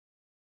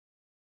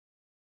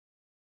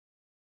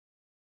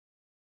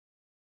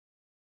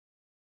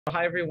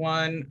Hi,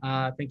 everyone.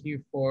 Thank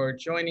you for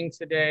joining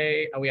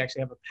today. We actually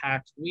have a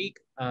packed week.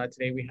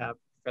 Today we have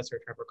Professor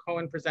Trevor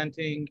Cohen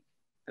presenting,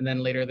 and then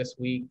later this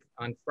week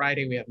on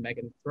Friday, we have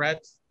Megan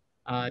Threat.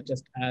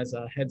 Just as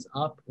a heads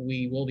up,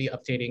 we will be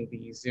updating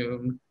the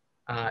Zoom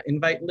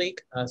invite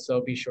link,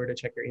 so be sure to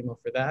check your email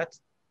for that.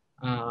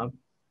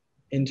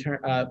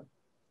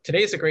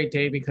 Today is a great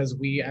day because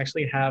we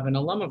actually have an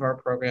alum of our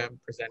program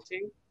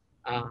presenting.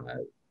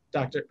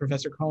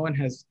 Professor Cohen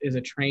is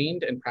a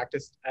trained and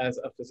practiced as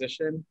a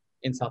physician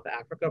in South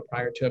Africa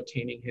prior to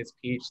obtaining his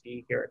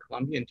PhD here at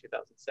Columbia in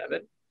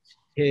 2007.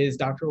 His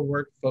doctoral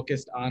work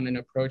focused on an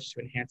approach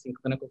to enhancing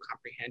clinical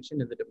comprehension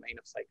in the domain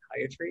of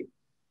psychiatry,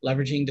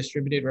 leveraging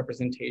distributed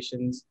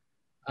representations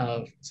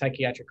of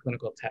psychiatric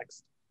clinical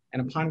text.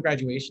 And upon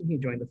graduation, he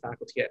joined the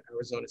faculty at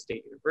Arizona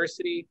State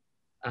University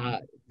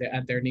at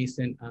their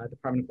nascent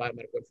Department of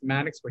Biomedical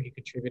Informatics, where he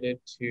contributed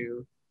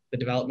to the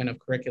development of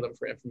curriculum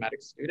for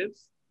informatics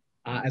students,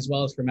 as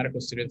well as for medical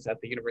students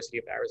at the University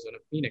of Arizona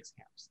Phoenix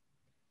campus.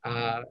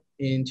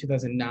 In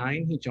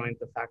 2009, he joined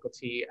the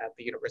faculty at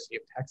the University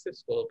of Texas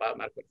School of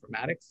Biomedical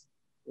Informatics,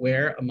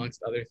 where,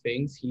 amongst other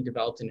things, he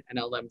developed an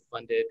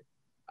NLM-funded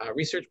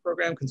research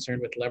program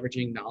concerned with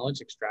leveraging knowledge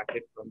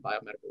extracted from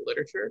biomedical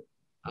literature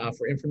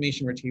for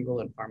information retrieval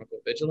and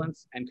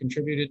pharmacovigilance, and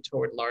contributed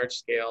toward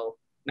large-scale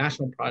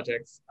national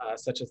projects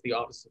such as the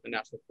Office of the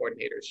National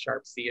Coordinator's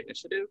SHARP-C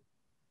initiative,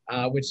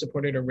 which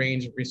supported a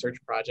range of research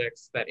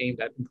projects that aimed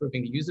at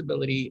improving the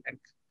usability and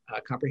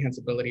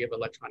comprehensibility of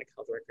electronic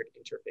health record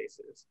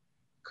interfaces.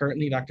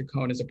 Currently, Dr.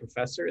 Cohen is a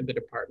professor in the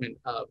Department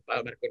of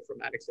Biomedical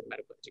Informatics and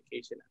Medical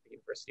Education at the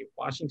University of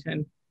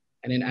Washington,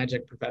 and an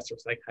adjunct professor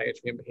of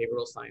psychiatry and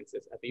behavioral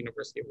sciences at the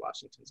University of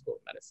Washington School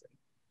of Medicine.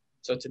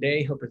 So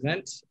today he'll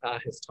present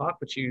his talk,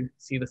 which you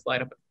see the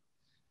slide up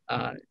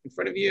in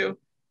front of you.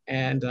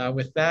 And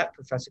with that,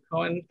 Professor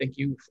Cohen, thank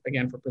you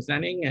again for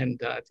presenting, and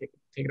take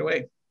it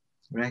away.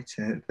 Right,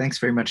 thanks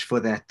very much for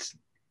that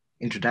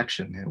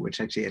introduction, which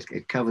actually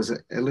it covers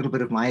a little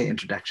bit of my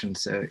introduction,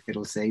 so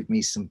it'll save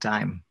me some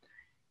time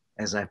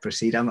as I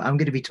proceed. I'm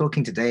going to be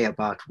talking today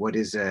about what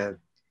is a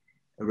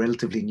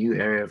relatively new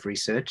area of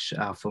research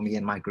for me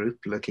and my group,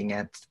 looking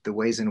at the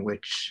ways in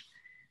which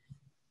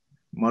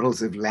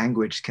models of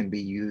language can be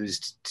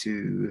used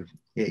to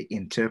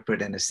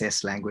interpret and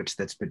assess language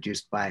that's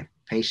produced by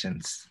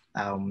patients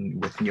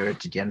with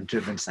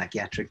neurodegenerative and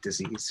psychiatric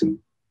disease.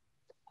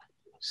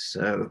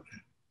 So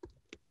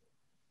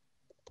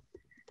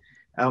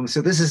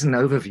this is an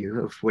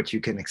overview of what you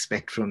can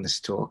expect from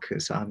this talk.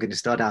 So I'm going to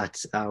start out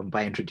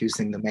by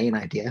introducing the main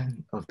idea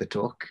of the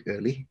talk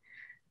early,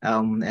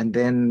 and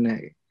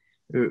then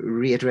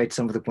reiterate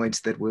some of the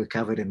points that were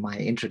covered in my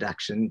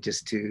introduction,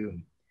 just to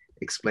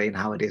explain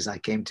how it is I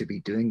came to be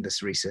doing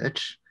this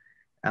research.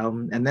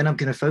 And then I'm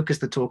going to focus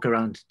the talk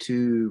around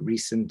two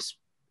recent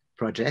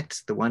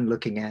projects, the one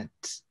looking at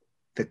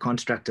the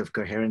construct of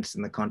coherence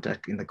in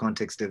the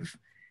context of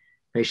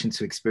patients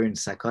who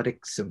experience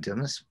psychotic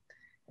symptoms,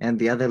 and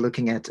the other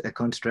looking at a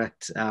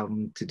construct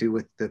to do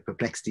with the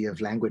perplexity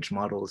of language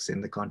models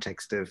in the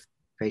context of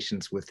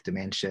patients with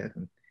dementia.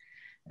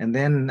 And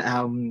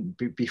then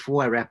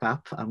before I wrap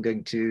up, I'm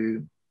going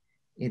to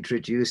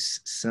introduce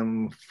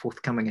some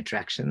forthcoming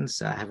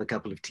attractions. I have a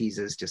couple of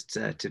teasers just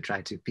to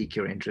try to pique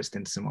your interest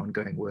in some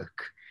ongoing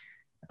work.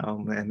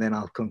 And then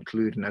I'll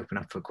conclude and open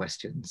up for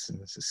questions.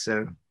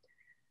 So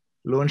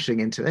launching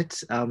into it.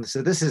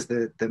 So this is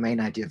the main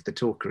idea of the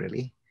talk,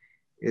 really,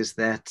 is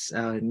that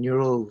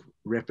neural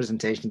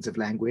representations of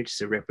language,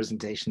 so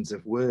representations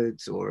of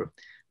words or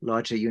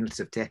larger units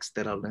of text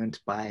that are learned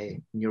by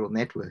neural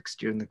networks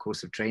during the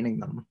course of training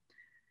them,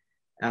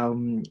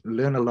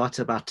 learn a lot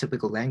about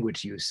typical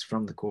language use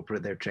from the corpora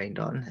they're trained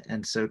on.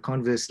 And so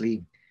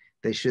conversely,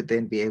 they should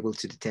then be able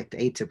to detect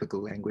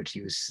atypical language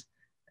use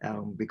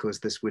because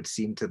this would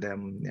seem to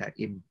them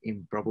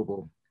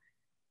improbable.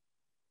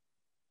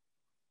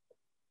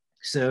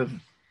 So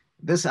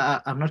this,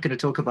 I'm not going to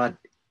talk about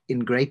in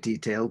great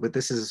detail, but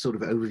this is a sort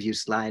of overview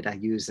slide I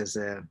use as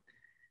a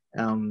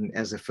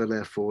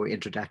filler for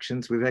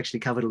introductions. We've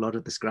actually covered a lot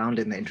of this ground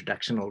in the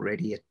introduction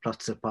already. It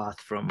plots a path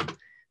from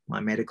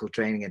my medical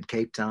training in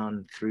Cape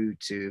Town through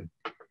to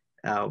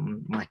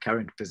my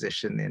current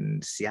position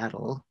in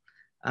Seattle.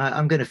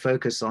 I'm going to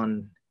focus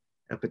on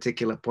a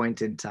particular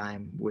point in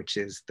time, which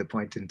is the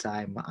point in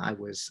time I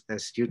was a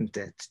student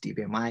at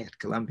DBMI at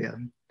Columbia.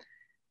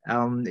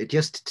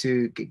 Just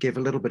to give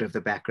a little bit of the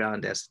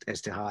background as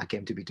to how I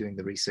came to be doing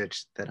the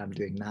research that I'm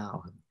doing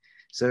now.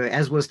 So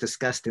as was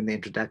discussed in the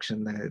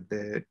introduction,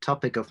 the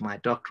topic of my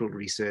doctoral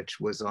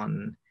research was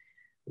on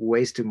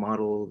ways to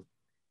model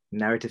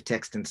narrative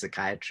text in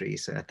psychiatry.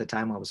 So at the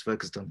time I was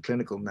focused on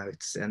clinical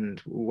notes. And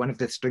one of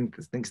the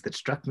things that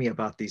struck me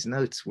about these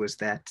notes was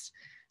that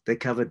they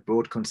covered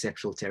broad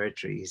conceptual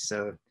territory.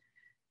 So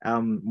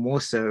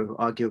more so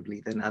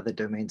arguably than other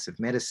domains of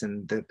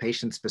medicine, the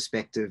patient's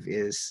perspective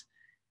is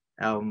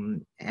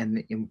an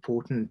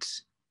important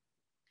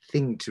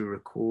thing to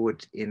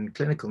record in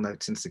clinical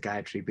notes in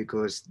psychiatry,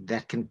 because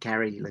that can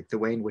carry, like, the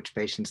way in which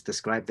patients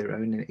describe their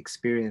own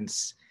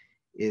experience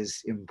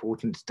is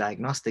important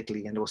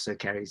diagnostically and also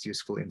carries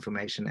useful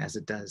information as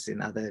it does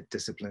in other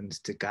disciplines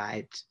to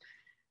guide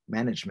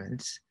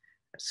management.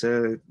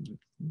 So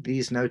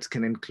these notes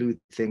can include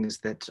things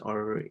that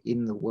are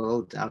in the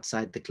world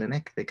outside the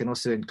clinic. They can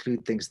also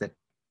include things that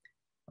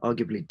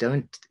arguably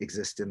don't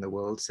exist in the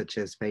world, such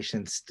as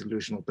patients'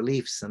 delusional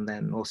beliefs, and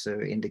then also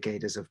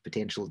indicators of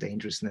potential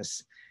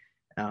dangerousness,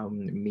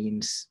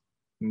 means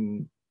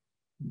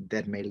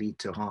that may lead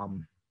to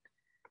harm.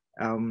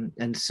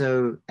 And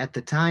so at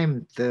the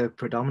time, the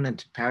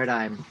predominant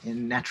paradigm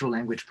in natural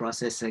language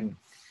processing,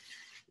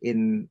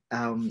 in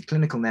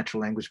clinical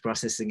natural language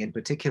processing in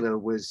particular,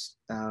 was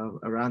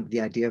around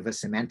the idea of a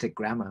semantic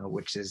grammar,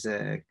 which is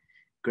a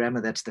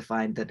grammar that's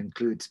defined that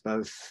includes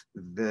both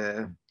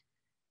the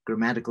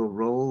grammatical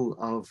role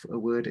of a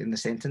word in the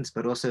sentence,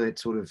 but also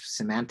its sort of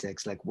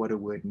semantics, like what a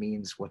word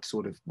means, what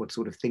sort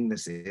of thing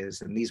this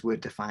is. And these were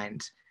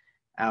defined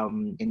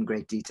in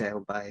great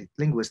detail by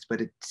linguists,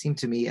 but it seemed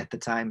to me at the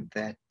time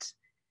that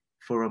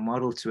for a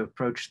model to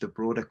approach the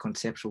broader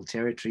conceptual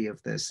territory of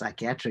the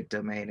psychiatric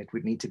domain, it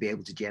would need to be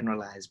able to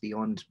generalize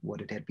beyond what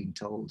it had been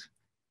told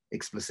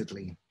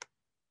explicitly.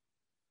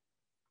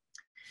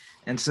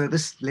 And so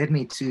this led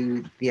me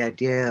to the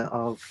idea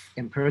of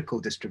empirical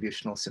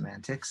distributional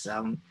semantics.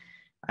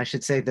 I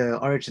should say the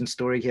origin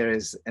story here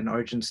is an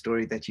origin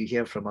story that you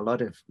hear from a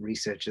lot of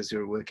researchers who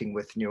are working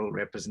with neural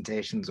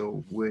representations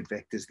or word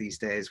vectors these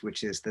days,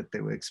 which is that they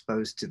were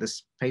exposed to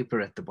this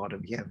paper at the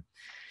bottom here,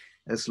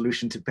 A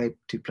Solution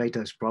to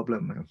Plato's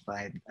Problem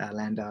by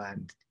Landau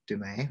and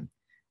Dumay.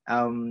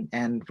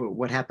 And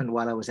what happened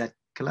while I was at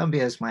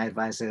Columbia is my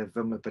advisor,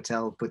 Vimla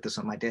Patel, put this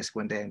on my desk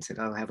one day and said,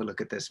 oh, have a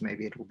look at this,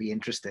 maybe it will be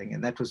interesting.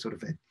 And that was sort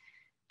of a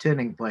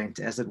turning point,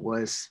 as it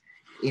was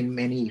in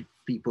many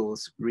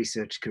people's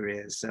research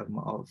careers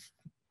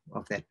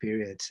of that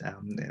period.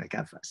 Like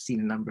I've seen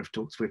a number of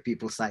talks where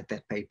people cite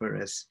that paper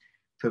as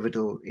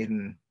pivotal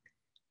in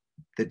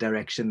the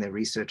direction their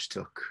research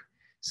took.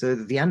 So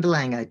the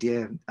underlying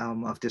idea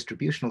of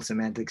distributional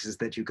semantics is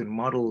that you can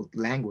model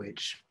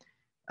language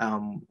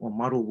or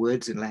model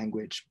words in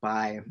language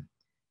by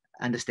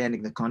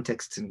understanding the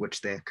contexts in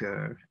which they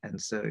occur. And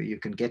so you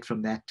can get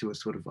from that to a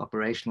sort of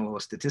operational or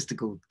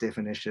statistical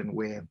definition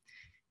where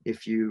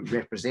if you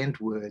represent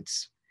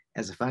words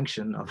as a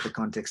function of the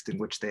context in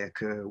which they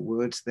occur,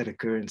 words that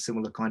occur in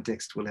similar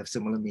contexts will have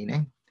similar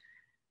meaning.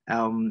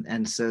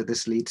 And so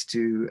this leads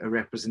to a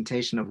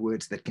representation of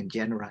words that can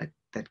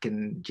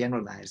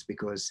generalize,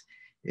 because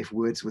if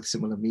words with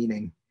similar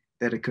meaning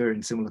that occur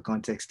in similar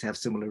contexts have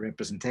similar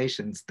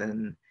representations,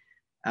 then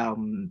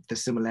the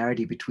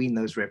similarity between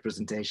those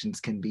representations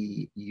can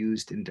be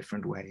used in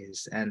different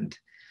ways. And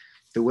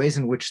the ways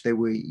in which they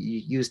were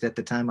used at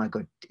the time I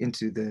got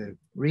into the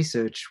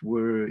research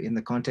were in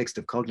the context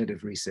of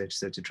cognitive research.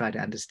 So to try to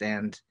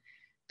understand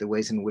the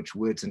ways in which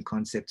words and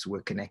concepts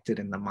were connected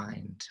in the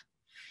mind.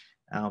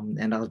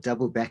 And I'll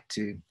double back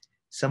to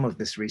some of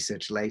this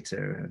research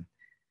later.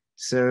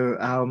 So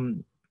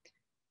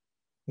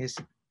yes,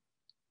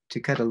 to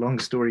cut a long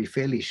story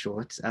fairly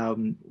short,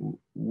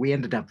 we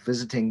ended up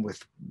visiting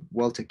with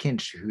Walter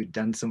Kinch, who'd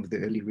done some of the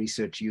early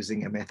research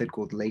using a method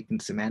called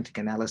latent semantic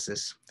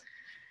analysis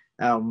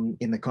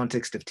in the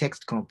context of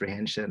text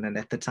comprehension. And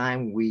at the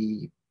time,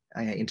 we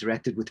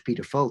interacted with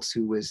Peter Foltz,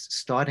 who was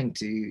starting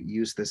to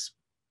use this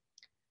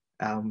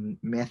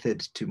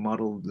method to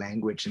model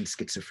language in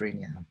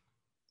schizophrenia.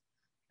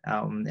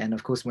 And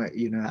of course,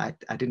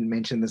 I didn't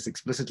mention this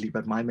explicitly,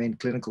 but my main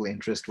clinical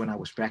interest when I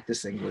was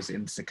practicing was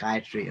in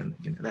psychiatry, and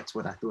that's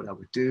what I thought I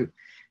would do.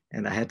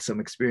 And I had some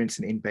experience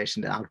in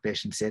inpatient and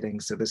outpatient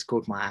settings, so this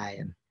caught my eye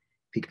and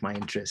piqued my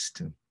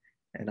interest.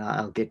 And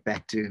I'll get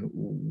back to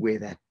where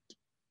that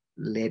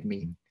led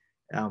me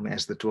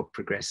as the talk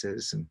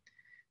progresses. And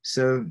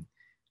so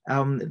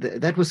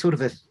that was sort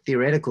of a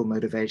theoretical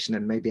motivation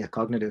and maybe a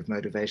cognitive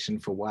motivation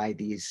for why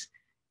these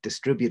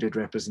distributed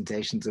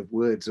representations of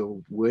words or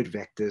word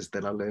vectors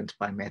that are learned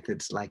by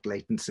methods like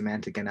latent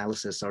semantic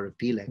analysis are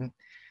appealing.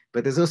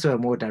 But there's also a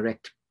more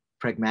direct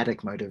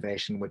pragmatic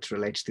motivation, which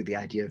relates to the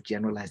idea of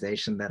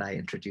generalization that I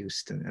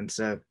introduced. And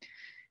so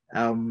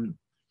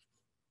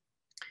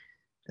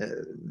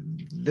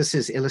this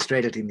is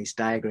illustrated in these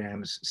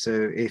diagrams.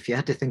 So if you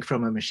had to think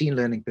from a machine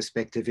learning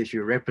perspective, if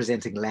you're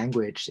representing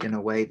language in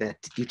a way that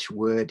each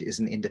word is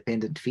an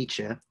independent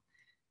feature,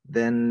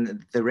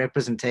 then the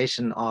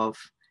representation of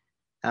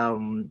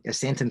a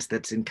sentence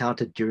that's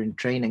encountered during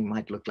training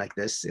might look like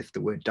this if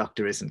the word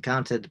doctor is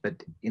encountered,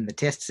 but in the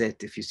test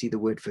set, if you see the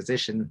word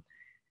physician,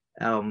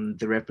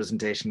 the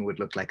representation would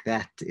look like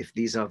that. If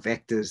these are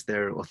vectors,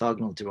 they're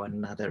orthogonal to one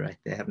another, right?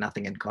 They have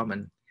nothing in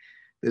common.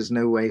 There's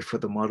no way for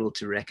the model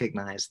to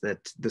recognize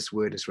that this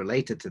word is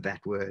related to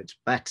that word.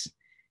 But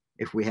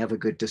if we have a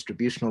good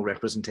distributional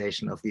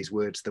representation of these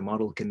words, the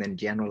model can then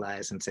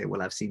generalize and say,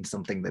 well, I've seen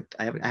something that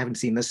I haven't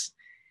seen this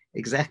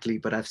exactly,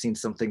 but I've seen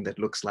something that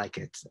looks like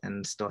it,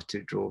 and start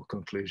to draw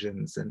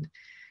conclusions. And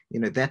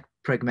that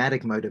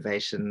pragmatic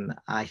motivation,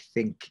 I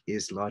think,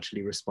 is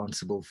largely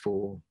responsible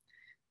for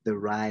the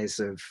rise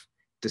of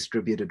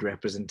distributed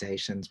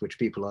representations, which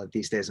people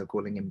these days are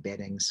calling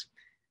embeddings.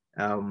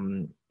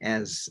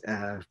 as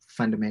a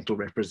fundamental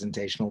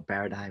representational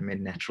paradigm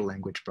in natural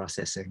language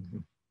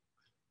processing.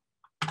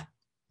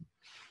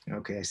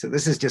 Okay, so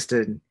this is just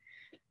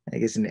I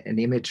guess an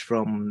image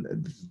from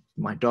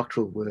my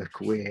doctoral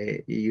work where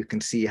you can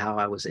see how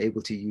I was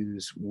able to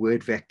use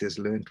word vectors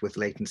learned with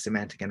latent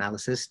semantic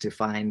analysis to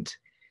find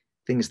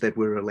things that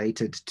were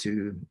related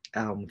to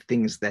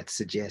things that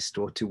suggest,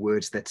 or to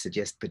words that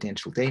suggest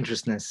potential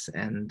dangerousness.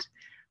 And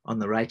on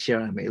the right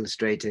here, I'm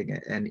illustrating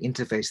an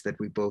interface that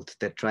we built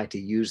that tried to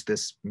use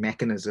this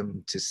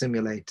mechanism to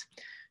simulate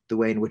the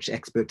way in which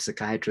expert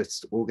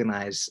psychiatrists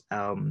organize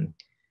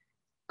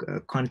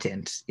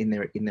content in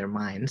their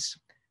minds,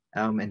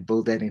 and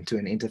build that into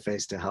an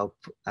interface to help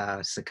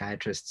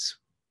psychiatrists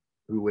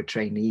who were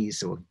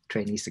trainees or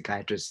trainee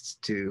psychiatrists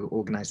to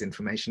organize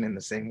information in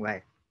the same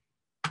way.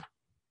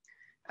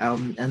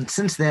 And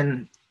since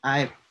then,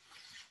 I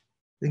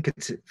think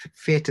it's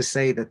fair to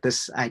say that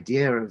this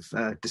idea of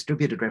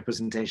distributed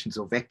representations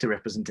or vector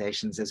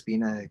representations has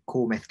been a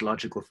core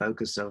methodological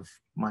focus of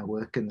my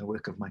work and the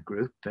work of my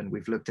group. And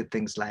we've looked at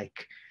things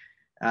like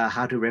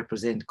how to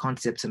represent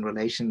concepts and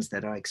relations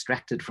that are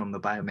extracted from the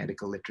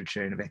biomedical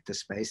literature in vector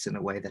space in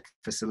a way that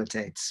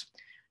facilitates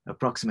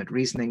approximate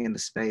reasoning in the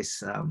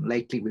space.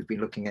 Lately, we've been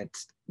looking at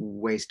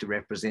ways to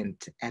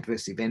represent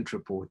adverse event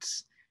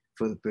reports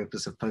for the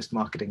purpose of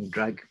post-marketing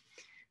drug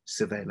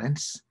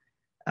surveillance.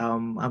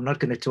 I'm not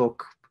going to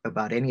talk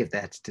about any of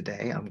that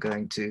today. I'm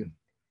going to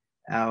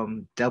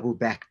double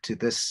back to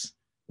this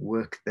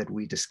work that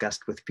we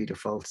discussed with Peter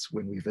Fultz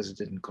when we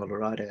visited in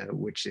Colorado,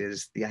 which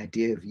is the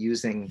idea of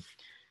using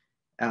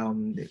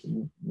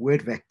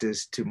word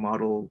vectors to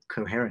model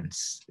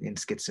coherence in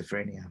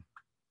schizophrenia.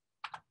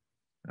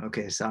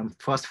 Okay, so I'm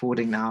fast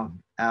forwarding now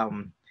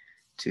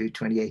to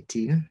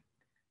 2018,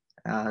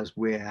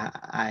 where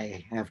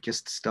I have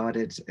just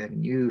started a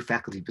new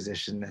faculty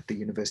position at the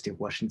University of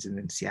Washington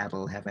in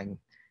Seattle, having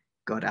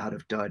got out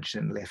of Dodge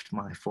and left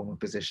my former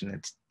position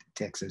at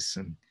Texas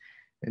and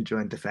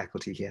joined the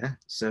faculty here.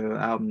 So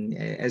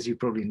as you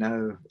probably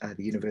know,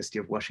 the University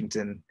of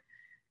Washington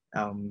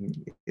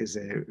is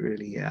a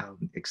really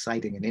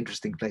exciting and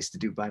interesting place to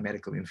do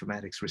biomedical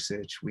informatics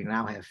research. We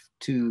now have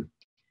 2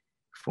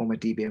 former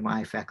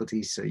DBMI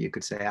faculty, so you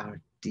could say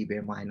our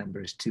DBMI number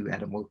is 2.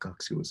 Adam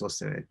Wilcox, who was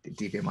also a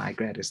DBMI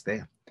grad, is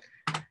there.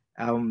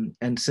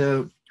 And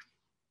so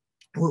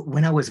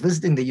when I was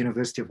visiting the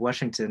University of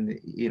Washington,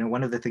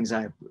 one of the things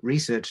I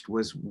researched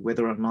was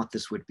whether or not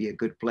this would be a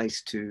good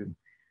place to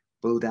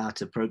build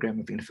out a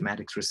program of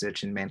informatics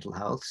research in mental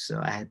health.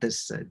 So I had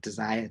this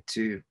desire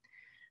to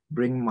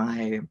bring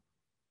my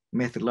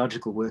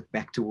methodological work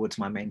back towards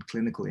my main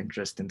clinical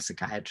interest in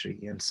psychiatry.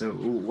 And so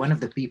one of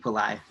the people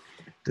I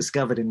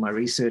discovered in my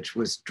research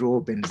was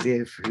Dror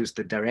Ben-Zeev, who's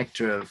the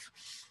director of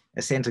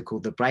a center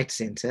called the Bright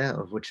Center,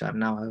 of which I'm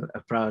now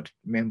a proud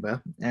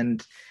member.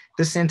 And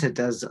this center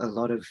does a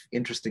lot of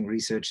interesting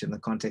research in the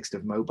context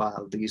of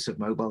the use of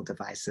mobile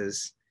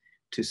devices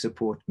to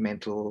support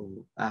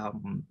mental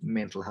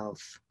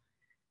health.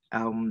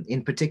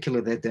 In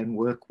particular, they then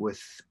work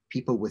with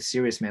people with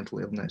serious mental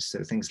illness,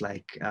 so things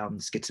like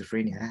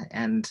schizophrenia.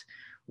 And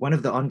one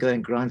of the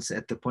ongoing grants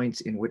at the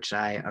point in which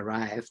I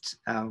arrived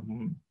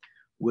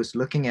was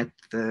looking at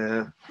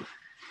the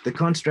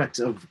construct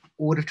of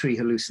auditory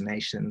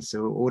hallucinations,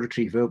 so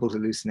auditory verbal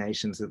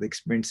hallucinations of the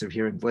experience of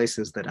hearing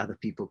voices that other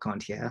people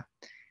can't hear.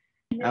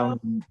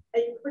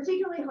 It's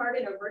particularly hard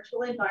in a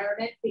virtual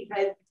environment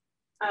because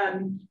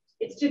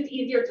it's just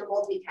easier to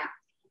multitask.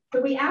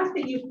 So we ask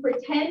that you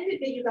pretend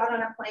that you got on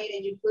a plane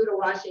and you flew to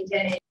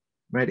Washington.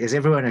 Right, is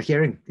everyone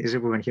hearing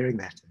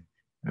that?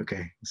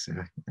 Okay, so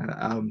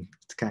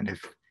it's kind of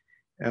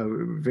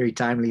very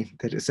timely.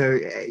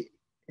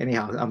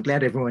 Anyhow, I'm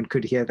glad everyone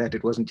could hear that.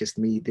 It wasn't just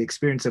me. The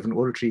experience of an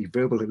auditory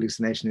verbal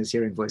hallucination is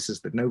hearing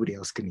voices that nobody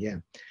else can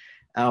hear.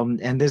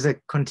 And there's a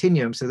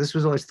continuum. So this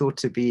was always thought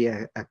to be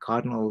a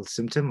cardinal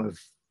symptom of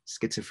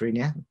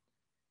schizophrenia.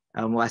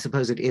 Well, I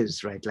suppose it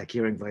is, right? Like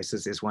hearing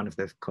voices is one of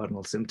the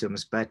cardinal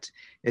symptoms, but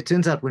it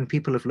turns out when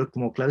people have looked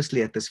more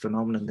closely at this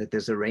phenomenon that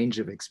there's a range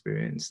of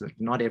experience, that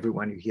not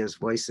everyone who hears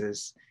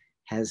voices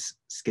has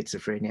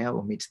schizophrenia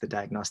or meets the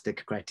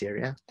diagnostic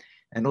criteria.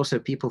 And also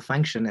people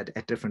function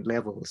at different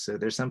levels. So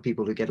there's some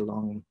people who get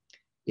along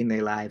in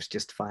their lives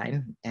just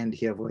fine and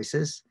hear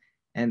voices.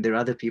 And there are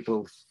other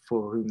people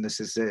for whom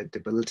this is a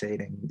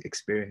debilitating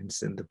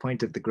experience. And the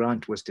point of the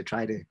grant was to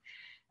try to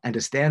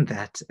understand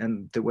that.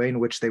 And the way in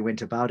which they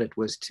went about it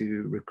was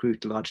to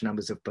recruit large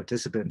numbers of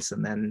participants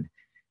and then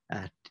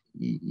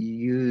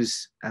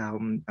use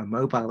a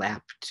mobile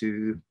app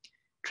to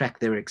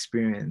track their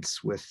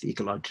experience with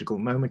ecological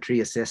momentary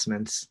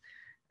assessments,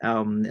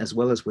 as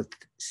well as with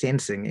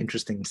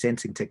interesting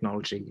sensing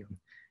technology.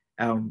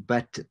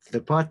 But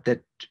the part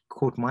that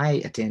caught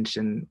my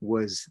attention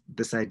was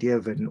this idea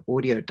of an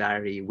audio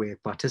diary where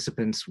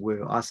participants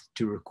were asked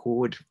to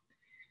record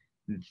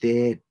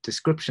their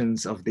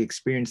descriptions of the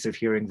experience of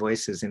hearing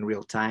voices in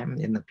real time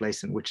in the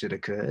place in which it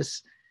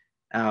occurs.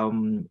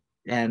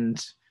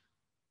 And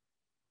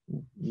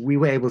we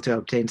were able to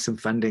obtain some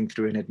funding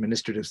through an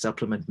administrative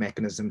supplement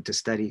mechanism to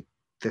study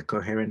the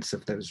coherence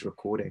of those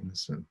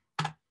recordings.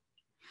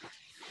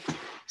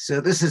 So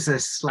this is a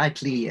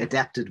slightly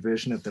adapted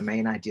version of the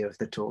main idea of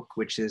the talk,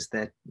 which is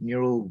that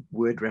neural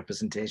word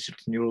representations,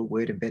 neural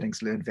word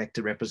embeddings learn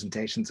vector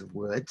representations of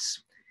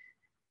words,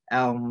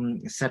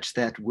 such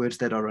that words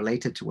that are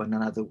related to one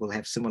another will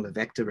have similar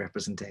vector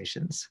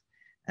representations.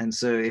 And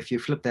so if you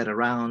flip that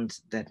around,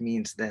 that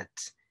means that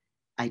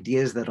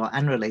ideas that are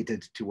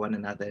unrelated to one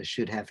another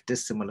should have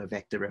dissimilar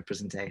vector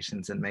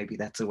representations, and maybe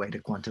that's a way to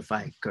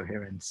quantify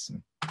coherence.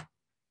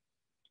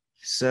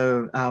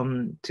 So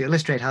to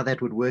illustrate how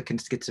that would work in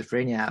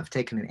schizophrenia, I've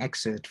taken an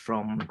excerpt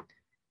from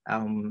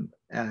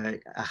a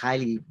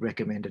highly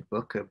recommended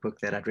book, a book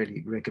that I'd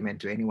really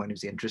recommend to anyone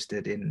who's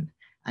interested in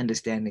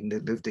understanding the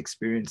lived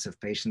experience of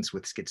patients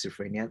with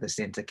schizophrenia, The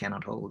Center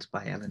Cannot Hold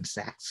by Ellen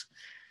Sachs.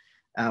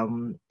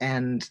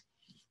 And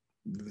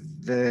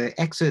the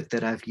excerpt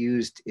that I've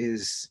used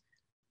is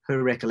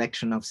her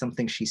recollection of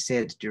something she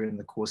said during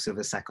the course of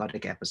a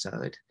psychotic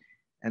episode.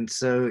 And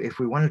so if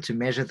we wanted to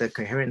measure the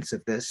coherence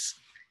of this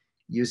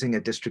using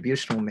a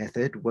distributional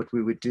method, what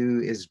we would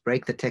do is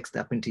break the text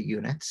up into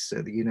units.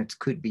 So the units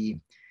could be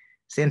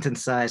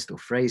sentence-sized or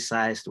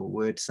phrase-sized or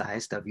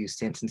word-sized. I've used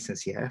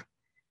sentences here.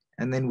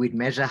 And then we'd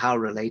measure how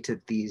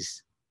related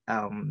these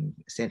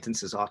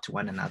sentences are to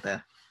one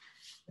another.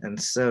 And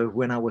so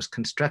when I was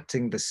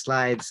constructing the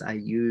slides, I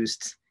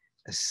used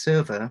a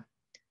server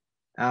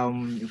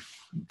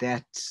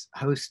that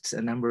hosts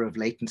a number of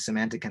latent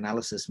semantic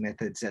analysis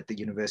methods at the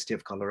University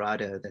of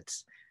Colorado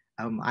that's,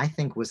 I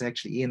think, was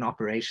actually in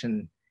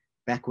operation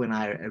back when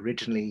I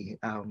originally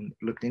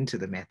looked into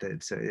the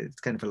method. So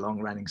it's kind of a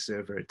long-running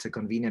server. It's a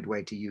convenient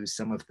way to use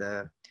some of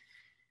the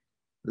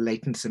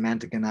latent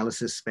semantic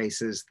analysis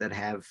spaces that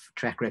have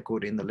track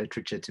record in the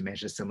literature to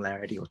measure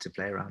similarity or to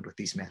play around with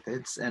these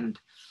methods. And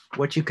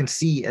what you can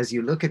see as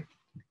you look at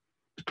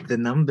the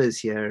numbers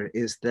here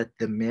is that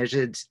the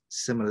measured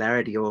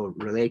similarity or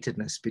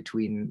relatedness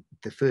between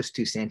the first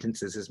two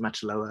sentences is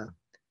much lower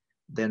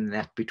than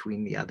that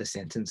between the other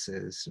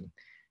sentences.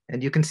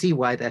 And you can see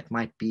why that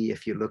might be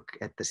if you look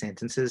at the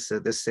sentences. So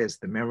this says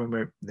the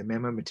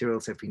memo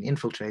materials have been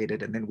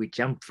infiltrated, and then we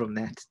jump from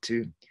that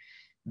to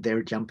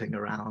they're jumping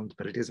around,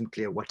 but it isn't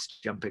clear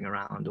what's jumping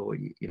around or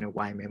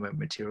why memo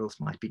materials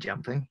might be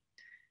jumping.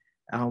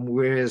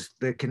 Whereas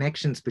the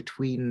connections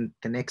between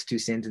the next two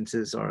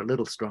sentences are a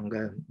little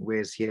stronger,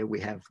 whereas here we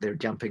have they're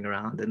jumping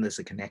around and there's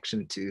a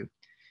connection to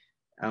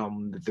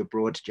the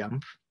broad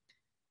jump.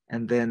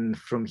 And then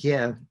from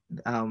here,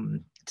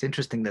 it's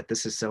interesting that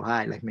this is so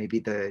high, like maybe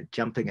the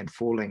jumping and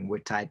falling were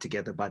tied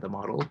together by the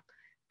model,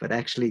 but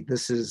actually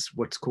this is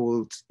what's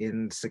called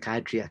in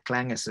psychiatry a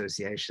clang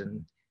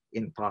association,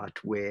 in part,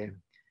 where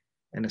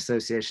an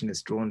association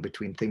is drawn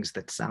between things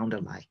that sound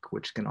alike,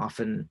 which can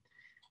often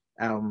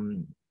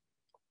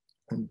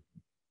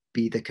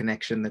be the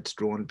connection that's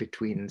drawn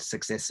between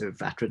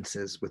successive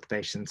utterances with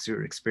patients who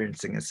are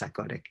experiencing a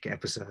psychotic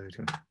episode.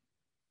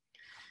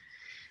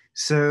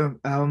 So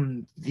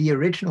the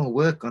original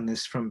work on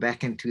this from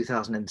back in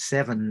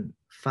 2007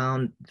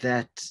 found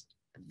that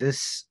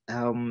this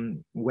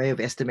way of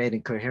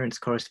estimating coherence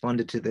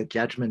corresponded to the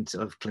judgment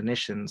of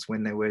clinicians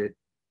when they were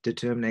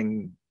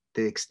determining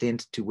the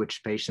extent to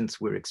which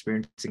patients were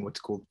experiencing what's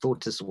called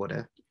thought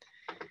disorder.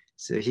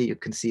 So here you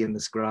can see in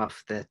this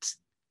graph that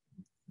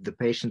the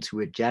patients who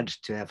were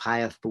judged to have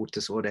higher thought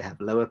disorder have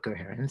lower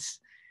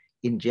coherence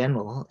in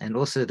general. And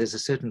also there's a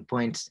certain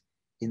point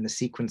in the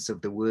sequence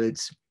of the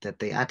words that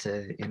they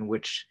utter in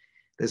which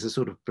there's a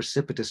sort of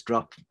precipitous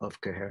drop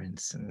of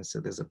coherence. And so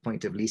there's a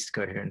point of least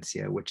coherence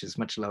here, which is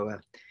much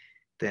lower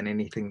than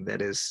anything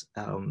that is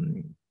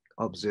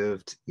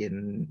observed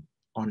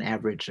on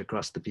average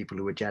across the people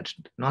who were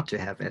judged not to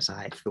have as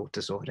high thought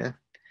disorder.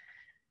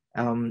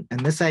 And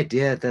this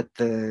idea that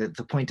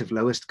the point of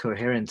lowest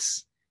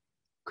coherence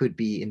could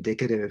be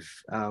indicative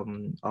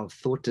of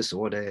thought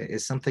disorder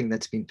is something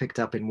that's been picked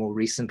up in more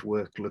recent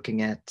work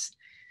looking at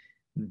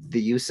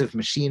the use of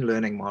machine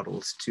learning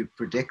models to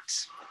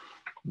predict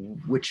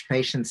which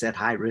patients at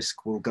high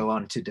risk will go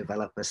on to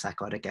develop a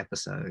psychotic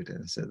episode.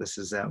 And so this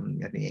is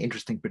an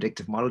interesting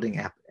predictive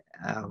modeling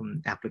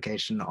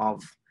application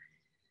of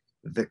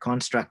the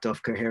construct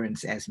of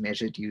coherence as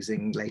measured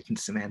using latent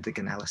semantic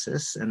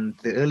analysis. And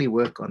the early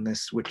work on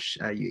this, which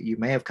you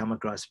may have come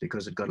across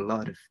because it got a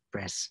lot of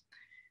press,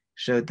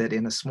 showed that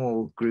in a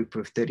small group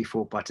of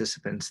 34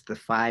 participants, the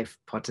 5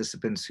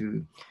 participants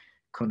who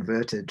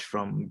converted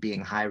from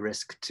being high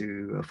risk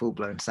to a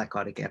full-blown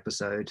psychotic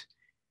episode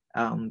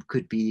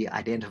could be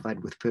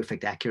identified with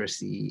perfect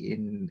accuracy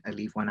in a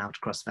leave one out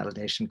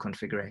cross-validation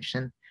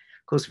configuration.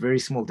 Of course, very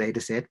small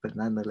data set, but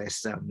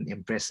nonetheless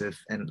impressive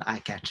and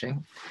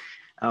eye-catching.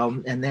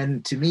 And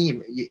then to me,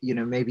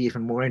 maybe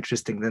even more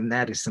interesting than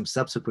that is some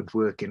subsequent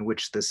work in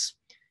which this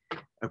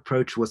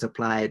approach was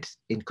applied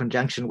in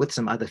conjunction with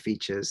some other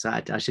features.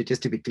 I should,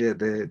 just to be clear,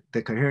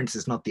 the coherence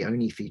is not the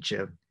only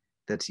feature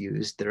that's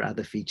used. There are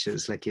other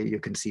features, like here you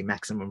can see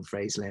maximum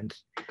phrase length.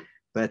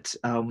 But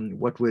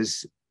what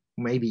was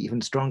maybe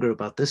even stronger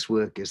about this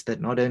work is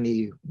that not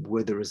only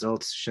were the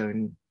results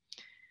shown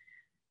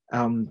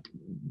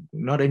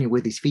not only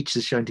were these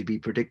features shown to be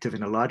predictive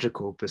in a larger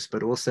corpus,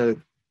 but also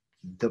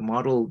the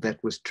model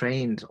that was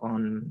trained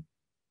on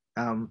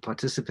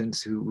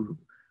participants who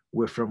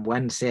were from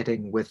one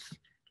setting with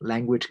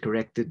language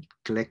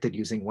collected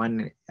using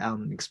one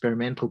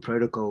experimental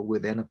protocol were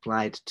then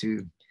applied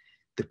to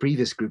the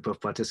previous group of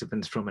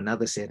participants from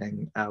another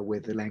setting where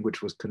the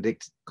language was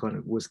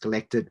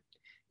collected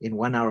in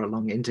 1 hour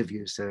long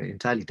interviews. So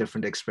entirely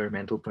different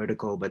experimental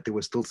protocol, but there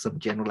was still some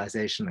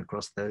generalization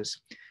across those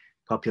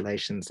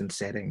populations and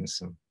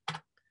settings.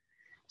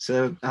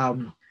 So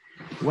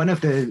one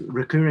of the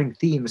recurring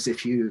themes,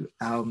 if you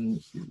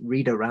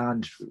read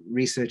around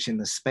research in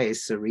the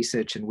space, so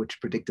research in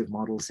which predictive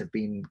models have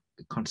been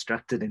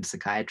constructed in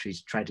psychiatry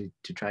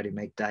to try to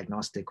make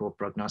diagnostic or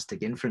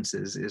prognostic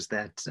inferences, is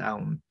that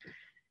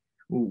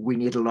we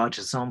need a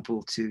larger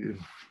sample to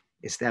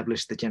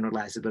establish the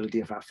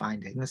generalizability of our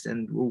findings.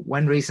 And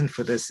one reason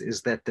for this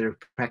is that there are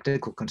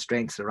practical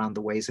constraints around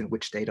the ways in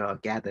which data are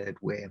gathered,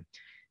 where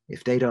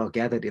if data are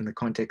gathered in the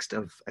context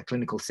of a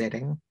clinical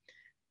setting,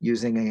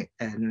 using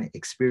an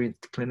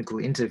experienced clinical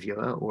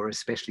interviewer or a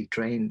specially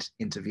trained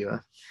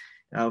interviewer,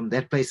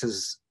 that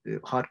places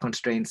hard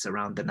constraints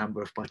around the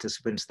number of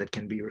participants that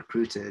can be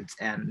recruited.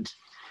 And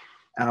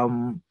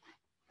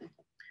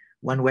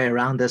one way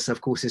around this, of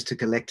course, is to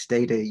collect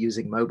data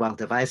using mobile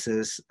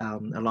devices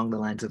along the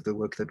lines of the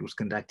work that was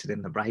conducted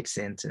in the Bright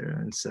Center.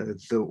 And so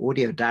the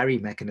audio diary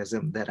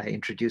mechanism that I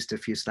introduced a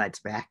few slides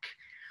back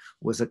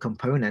was a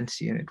component.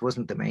 It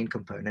wasn't the main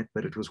component,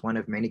 but it was one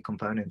of many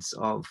components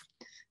of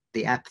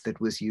the app that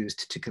was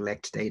used to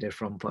collect data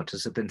from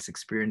participants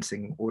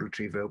experiencing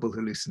auditory verbal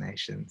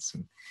hallucinations.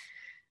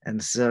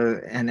 And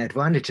so an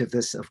advantage of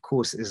this, of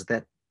course, is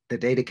that the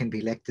data can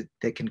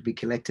be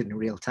collected in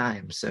real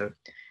time. So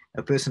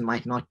a person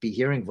might not be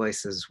hearing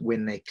voices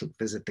when they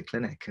visit the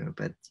clinic,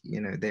 but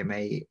they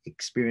may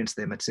experience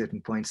them at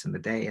certain points in the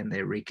day, and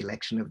their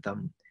recollection of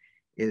them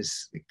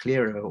is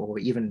clearer, or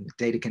even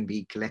data can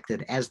be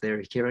collected as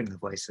they're hearing the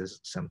voices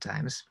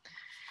sometimes.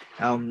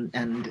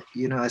 And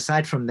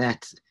aside from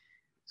that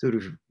sort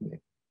of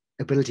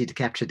ability to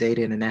capture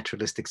data in a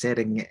naturalistic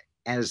setting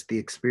as the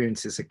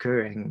experience is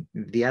occurring,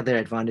 the other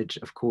advantage,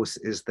 of course,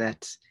 is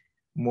that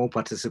more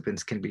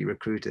participants can be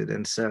recruited.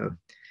 And so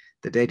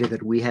the data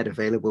that we had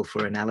available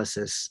for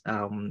analysis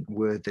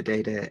were the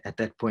data at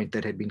that point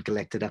that had been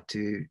collected up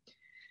to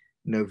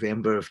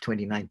November of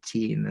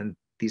 2019. And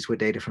these were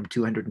data from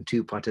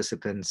 202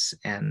 participants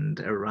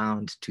and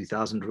around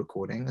 2,000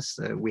 recordings.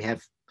 We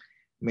have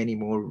many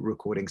more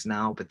recordings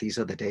now, but these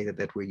are the data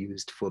that were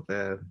used for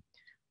the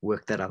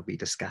work that I'll be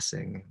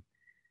discussing.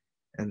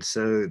 And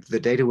so the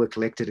data were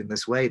collected in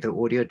this way. The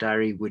audio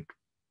diary would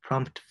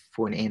prompt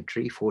for an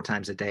entry 4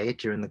 times a day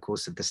during the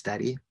course of the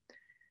study.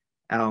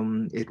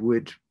 It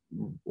would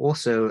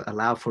also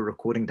allow for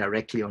recording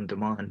directly on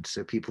demand,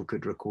 so people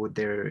could record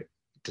their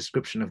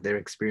description of their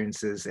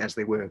experiences as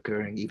they were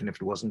occurring, even if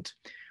it wasn't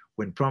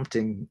when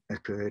prompting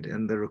occurred.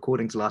 And the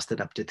recordings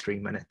lasted up to 3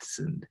 minutes.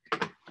 And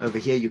over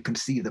here, you can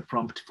see the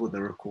prompt for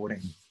the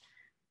recording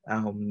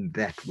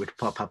that would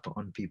pop up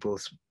on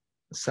people's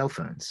cell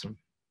phones.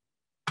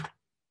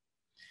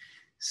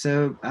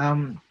 So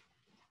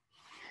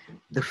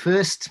the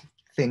first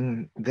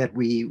thing that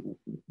we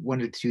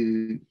wanted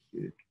to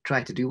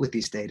try to do with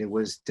these data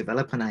was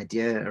develop an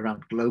idea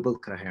around global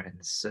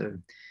coherence. So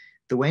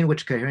the way in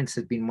which coherence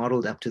had been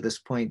modeled up to this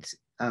point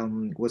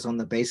was on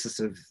the basis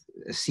of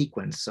a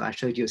sequence. So I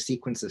showed you a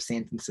sequence of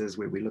sentences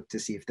where we looked to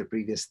see if the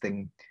previous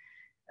thing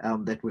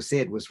that was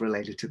said was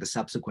related to the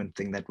subsequent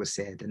thing that was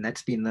said. And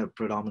that's been the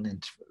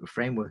predominant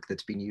framework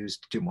that's been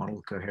used to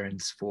model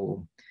coherence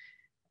for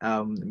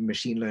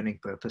machine learning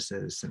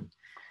purposes.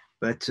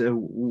 But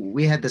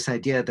we had this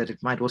idea that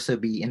it might also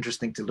be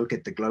interesting to look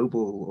at the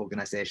global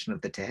organization of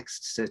the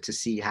text, so to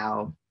see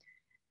how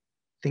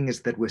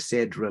things that were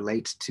said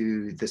relate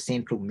to the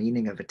central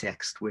meaning of a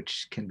text,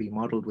 which can be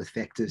modeled with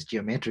vectors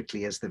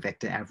geometrically as the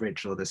vector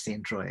average or the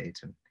centroid.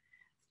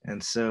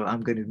 And so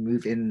I'm going to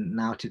move in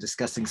now to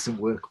discussing some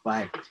work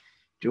by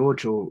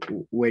George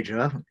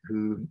Weger,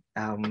 who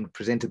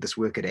presented this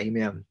work at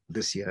AMIA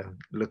this year,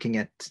 looking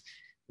at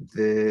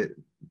the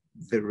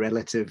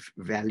relative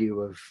value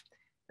of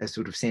a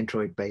sort of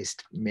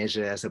centroid-based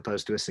measure as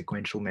opposed to a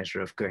sequential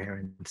measure of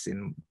coherence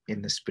in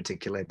this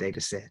particular data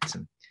set.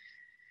 And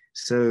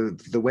so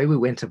the way we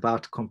went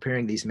about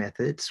comparing these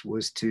methods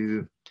was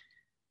to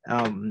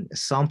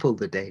sample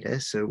the data.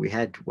 So we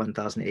had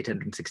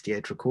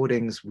 1,868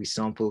 recordings. We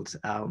sampled,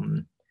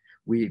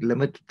 we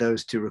limited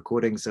those to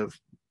recordings of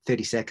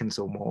 30 seconds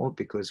or more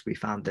because we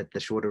found that the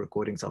shorter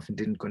recordings often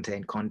didn't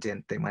contain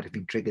content. They might have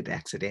been triggered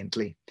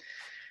accidentally.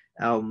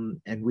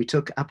 And we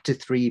took up to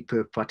 3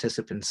 per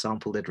participant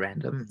sampled at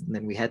random. And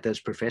then we had those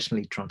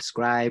professionally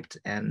transcribed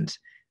and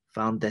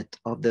found that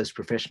of those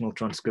professional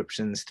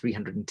transcriptions,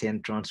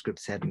 310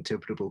 transcripts had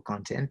interpretable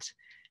content.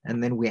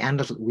 And then we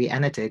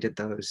annotated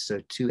those.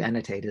 So 2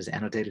 annotators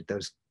annotated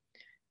those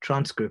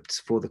transcripts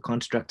for the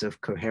construct of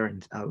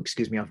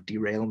of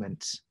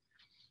derailment,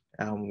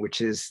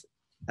 which is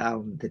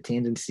the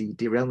tendency,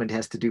 derailment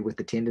has to do with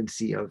the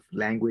tendency of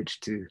language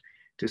to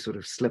sort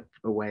of slip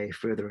away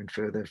further and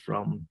further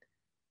from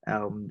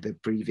the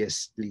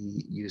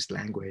previously used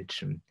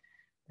language.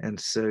 And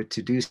so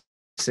to do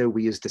so,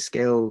 we used a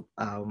scale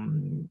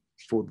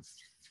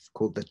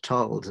called the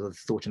TALD, or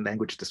Thought and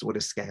Language Disorder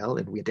Scale,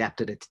 and we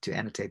adapted it to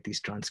annotate these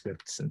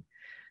transcripts. And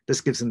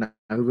this gives an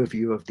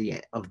overview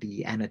of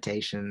the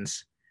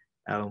annotations,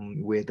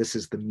 where this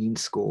is the mean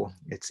score.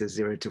 It's a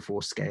 0 to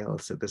 4 scale.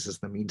 So this is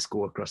the mean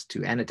score across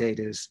 2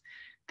 annotators.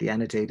 The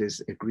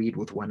annotators agreed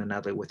with one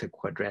another with a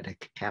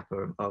quadratic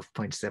kappa of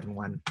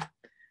 0.71.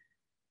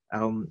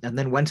 And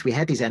then once we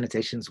had these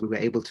annotations, we were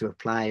able to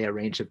apply a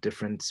range of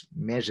different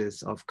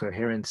measures of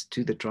coherence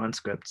to the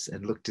transcripts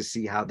and look to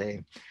see how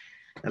they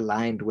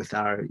aligned with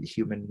our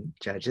human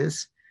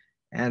judges.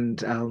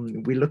 And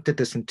we looked at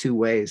this in 2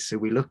 ways. So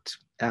we looked,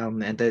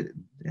 and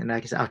I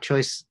guess our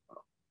choice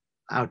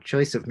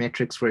of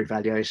metrics for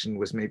evaluation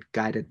was maybe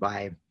guided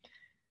by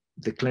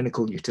the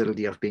clinical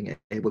utility of being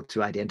able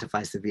to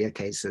identify severe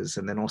cases,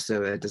 and then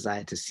also a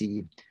desire to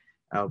see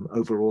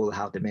overall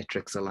how the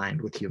metrics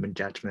aligned with human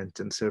judgment.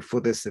 And so for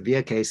the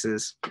severe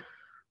cases,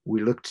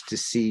 we looked to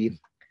see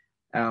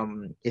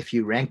if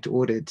you ranked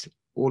ordered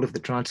all of the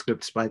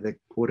transcripts by the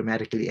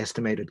automatically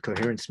estimated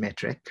coherence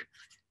metric,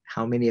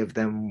 how many of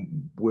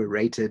them were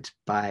rated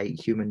by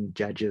human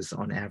judges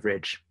on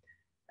average,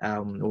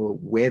 or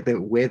where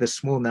the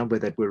small number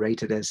that were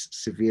rated as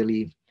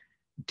severely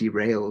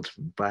derailed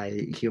by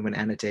human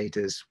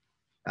annotators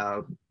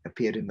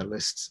appeared in the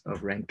lists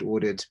of ranked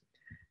ordered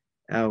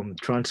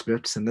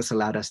transcripts. And this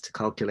allowed us to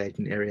calculate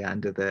an area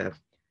under the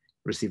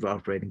receiver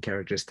operating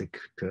characteristic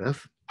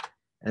curve.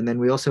 And then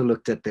we also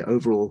looked at the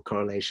overall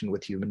correlation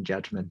with human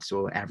judgment,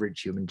 or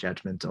average human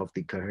judgment of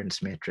the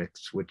coherence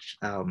metrics, which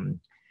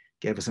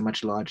gave us a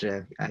much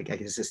larger, I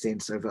guess, a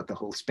sense over the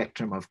whole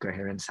spectrum of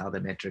coherence, how the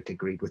metric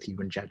agreed with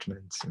human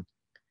judgments.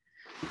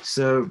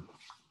 So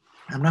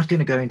I'm not going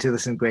to go into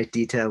this in great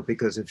detail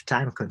because of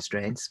time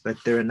constraints, but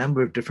there are a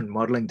number of different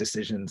modeling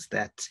decisions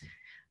that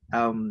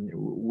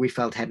we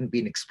felt hadn't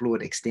been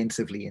explored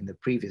extensively in the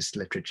previous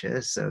literature.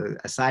 So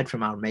aside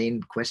from our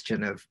main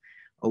question of,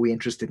 are we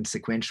interested in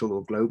sequential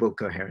or global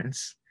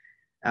coherence?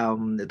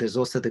 There's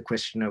also the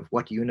question of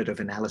what unit of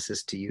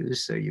analysis to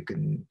use. So you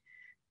can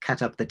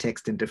cut up the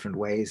text in different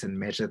ways and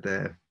measure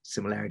the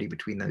similarity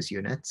between those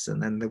units. And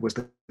then there was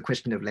the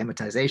question of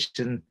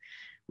lemmatization,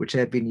 which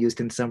had been used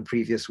in some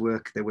previous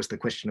work. There was the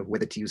question of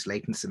whether to use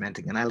latent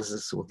semantic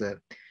analysis or the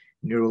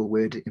neural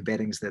word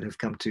embeddings that have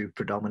come to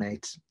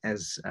predominate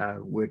as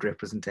word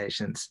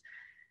representations.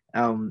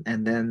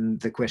 And then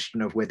the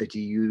question of whether to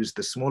use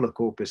the smaller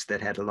corpus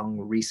that had a long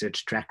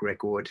research track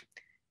record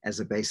as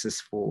a basis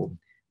for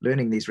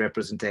learning these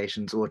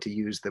representations, or to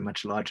use the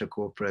much larger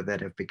corpora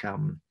that have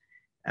become,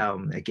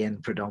 again,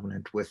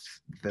 predominant with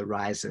the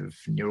rise of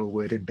neural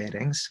word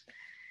embeddings.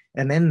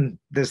 And then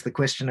there's the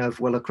question of,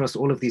 well, across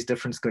all of these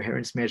different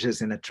coherence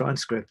measures in a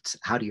transcript,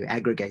 how do you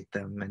aggregate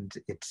them? And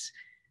it's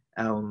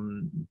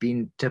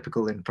been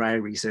typical in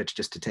prior research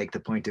just to take the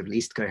point of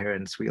least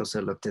coherence. We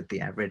also looked at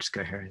the average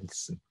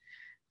coherence.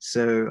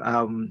 So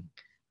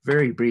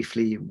very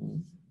briefly,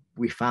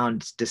 we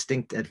found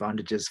distinct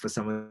advantages for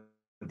some of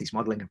these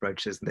modeling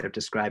approaches, and they're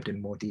described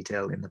in more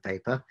detail in the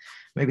paper.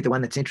 Maybe the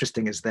one that's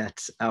interesting is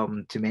that,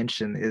 to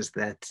mention, is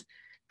that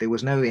there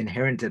was no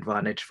inherent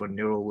advantage for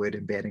neural word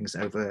embeddings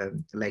over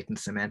latent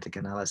semantic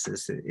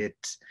analysis.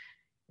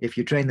 If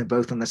you train them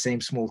both on the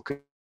same small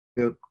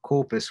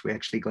corpus, we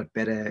actually got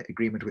better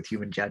agreement with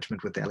human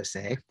judgment with the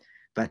LSA.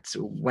 But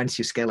once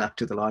you scale up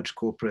to the large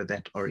corpora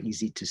that are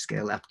easy to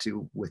scale up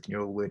to with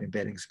neural word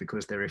embeddings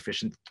because they're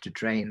efficient to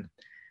train,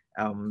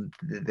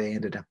 they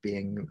ended up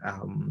being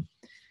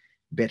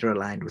better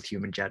aligned with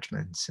human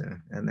judgment.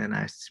 And then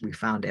we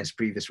found, as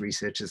previous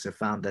researchers have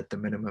found, that the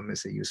minimum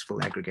is a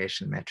useful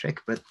aggregation metric.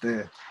 But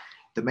the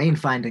main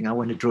finding I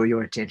want to draw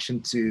your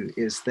attention to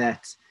is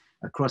that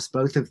across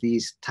both of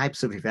these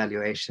types of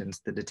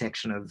evaluations, the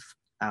detection of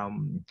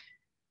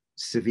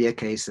severe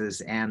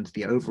cases and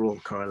the overall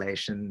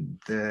correlation,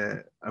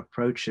 the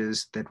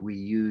approaches that we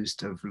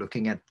used of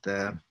looking at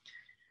the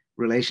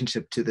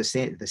relationship to the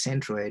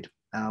centroid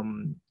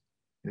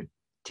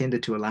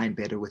tended to align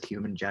better with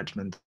human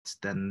judgment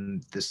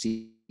than the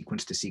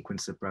sequence to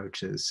sequence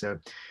approaches. So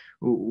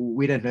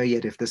we don't know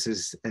yet if this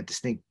is a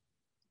distinct,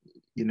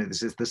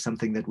 is this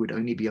something that would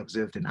only be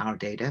observed in our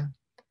data.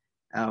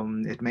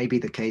 It may be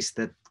the case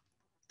that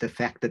the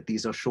fact that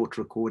these are short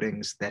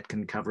recordings that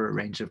can cover a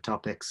range of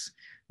topics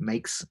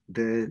makes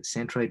the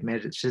centroid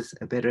measures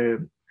a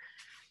better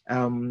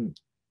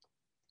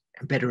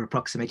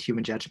approximate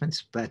human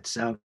judgments, but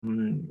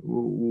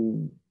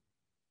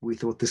we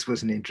thought this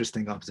was an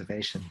interesting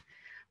observation.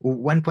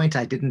 One point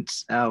I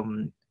didn't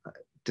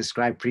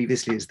describe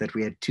previously is that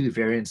we had 2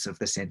 variants of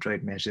the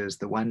centroid measures.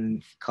 The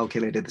one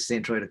calculated the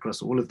centroid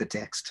across all of the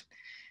text,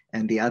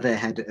 and the other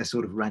had a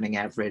sort of running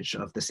average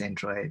of the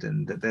centroid,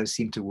 and those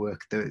seemed to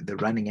work. The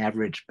running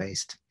average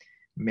based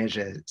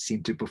measure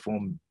seemed to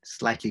perform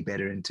slightly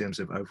better in terms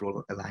of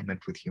overall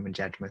alignment with human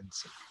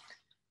judgments.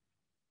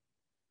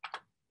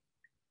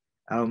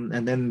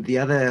 And then the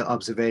other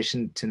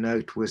observation to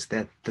note was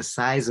that the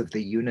size of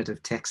the unit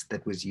of text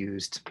that was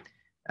used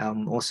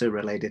also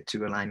related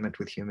to alignment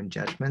with human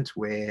judgment,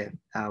 where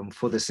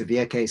for the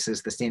severe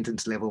cases, the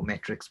sentence level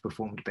metrics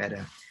performed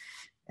better.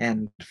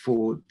 And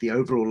for the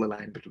overall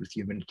alignment with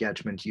human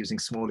judgment, using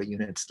smaller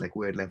units like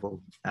word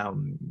level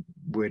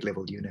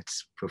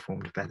units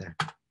performed better.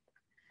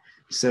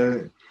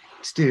 So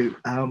Stu,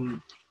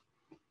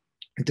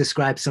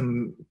 describe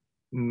some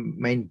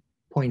main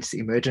points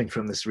emerging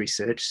from this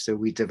research. So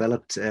we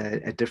developed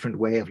a different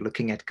way of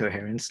looking at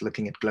coherence,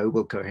 looking at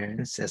global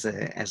coherence as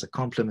a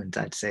complement,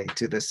 I'd say,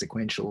 to the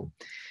sequential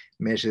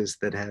measures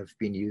that have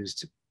been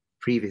used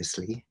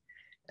previously.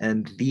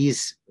 And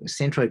these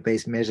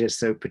centroid-based measures,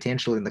 so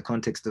potential in the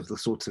context of the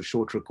sorts of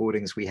short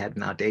recordings we had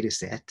in our data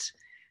set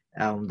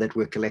that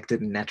were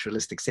collected in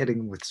naturalistic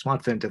setting with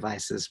smartphone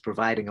devices,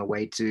 providing a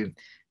way to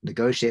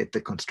negotiate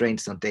the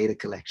constraints on data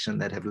collection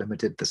that have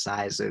limited the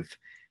size of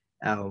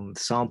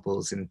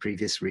samples in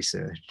previous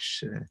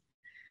research.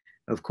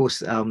 Of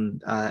course,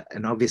 an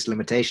obvious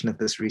limitation of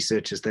this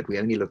research is that we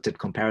only looked at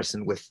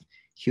comparison with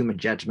human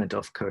judgment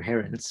of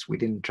coherence. We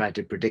didn't try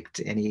to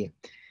predict any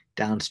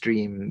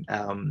downstream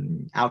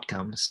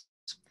outcomes.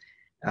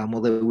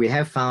 Although we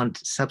have found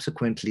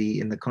subsequently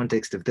in the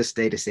context of this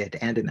data set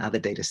and in other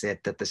data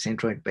set that the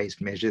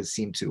centroid-based measures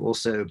seem to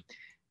also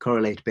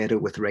correlate better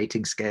with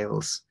rating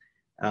scales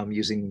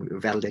using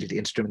validated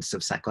instruments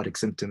of psychotic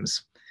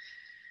symptoms.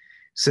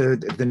 So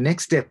the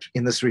next step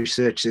in this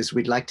research is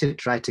we'd like to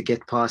try to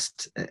get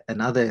past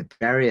another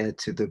barrier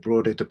to the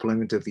broader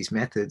deployment of these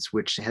methods,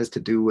 which has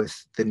to do with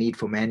the need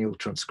for manual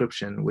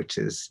transcription, which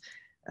is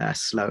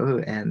slow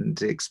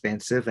and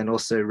expensive and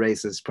also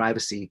raises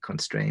privacy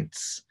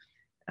constraints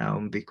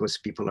because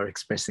people are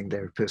expressing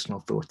their personal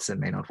thoughts and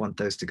may not want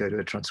those to go to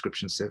a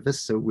transcription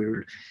service. So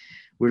we're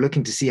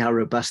looking to see how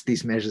robust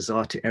these measures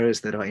are to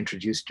errors that are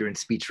introduced during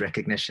speech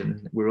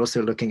recognition. We're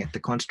also looking at the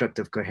construct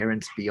of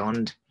coherence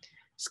beyond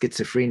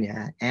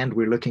schizophrenia, and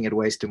we're looking at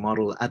ways to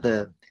model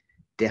other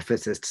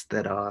deficits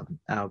that are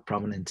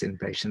prominent in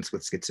patients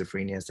with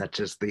schizophrenia, such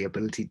as the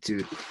ability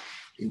to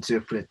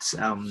interpret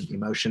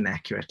emotion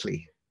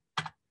accurately.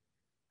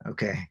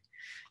 Okay,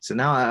 so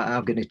now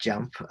I'm going to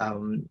jump.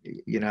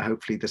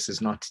 Hopefully this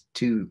is not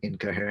too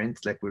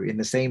incoherent. Like, we're in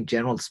the same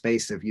general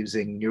space of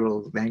using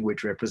neural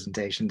language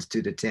representations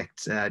to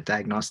detect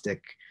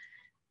diagnostic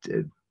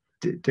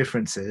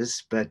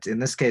differences, but in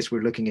this case,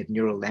 we're looking at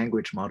neural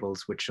language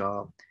models, which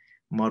are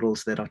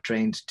models that are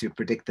trained to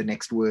predict the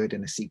next word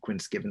in a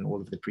sequence given all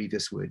of the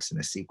previous words in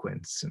a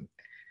sequence.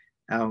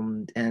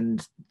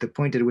 And the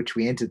point at which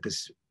we entered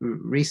this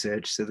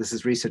research, so this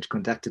is research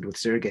conducted with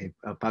Sergei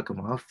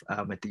Pakhomov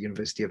at the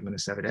University of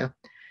Minnesota.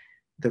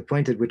 The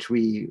point at which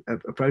we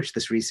approached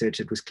this research,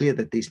 it was clear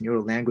that these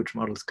neural language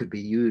models could be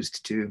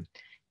used to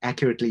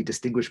accurately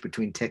distinguish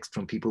between text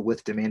from people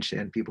with dementia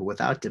and people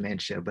without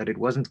dementia, but it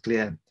wasn't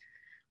clear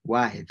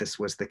why this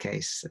was the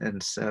case.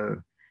 And so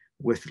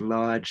with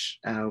large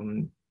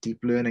deep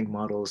learning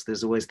models,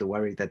 there's always the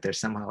worry that they're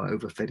somehow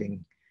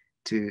overfitting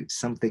to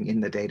something in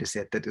the data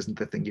set that isn't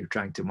the thing you're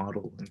trying to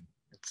model. And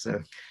so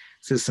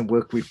this is some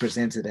work we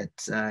presented at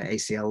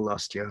ACL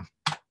last year.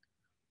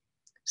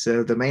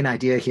 So the main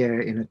idea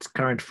here in its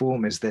current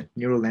form is that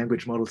neural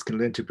language models can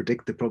learn to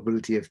predict the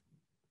probability of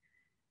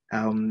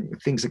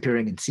things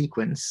occurring in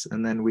sequence.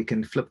 And then we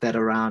can flip that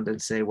around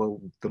and say, well,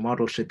 the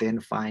model should then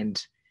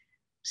find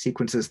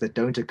sequences that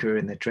don't occur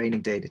in the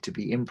training data to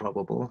be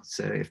improbable.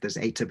 So if there's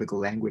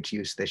atypical language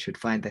use, they should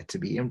find that to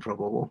be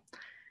improbable.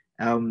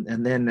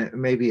 And then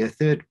maybe a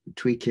third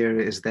tweak here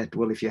is that,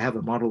 well, if you have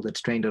a model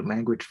that's trained on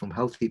language from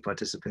healthy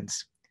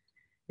participants,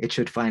 it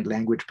should find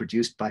language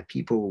produced by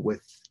people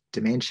with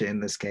dementia, in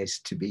this case,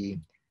 to be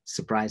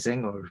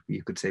surprising, or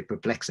you could say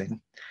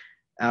perplexing.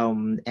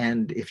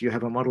 And if you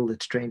have a model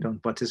that's trained on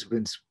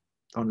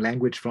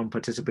language from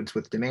participants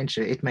with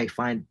dementia, it may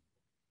find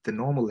the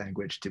normal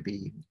language to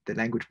be the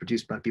language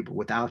produced by people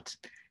without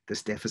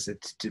this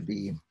deficit to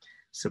be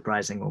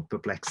surprising or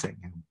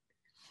perplexing.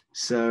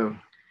 So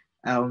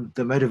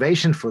the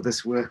motivation for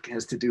this work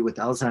has to do with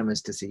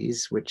Alzheimer's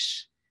disease,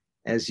 which,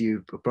 as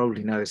you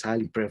probably know, is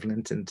highly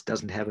prevalent and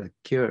doesn't have a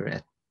cure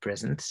at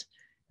present.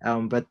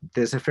 But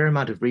there's a fair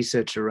amount of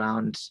research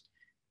around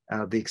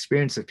the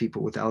experience of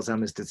people with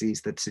Alzheimer's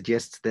disease that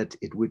suggests that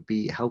it would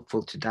be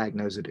helpful to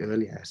diagnose it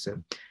earlier.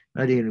 So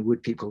not only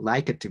would people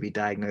like it to be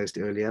diagnosed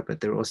earlier, but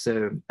there are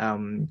also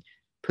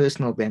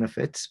personal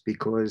benefits,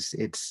 because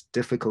it's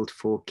difficult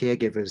for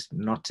caregivers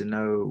not to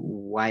know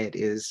why it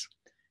is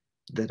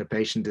that a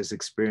patient is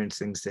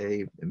experiencing,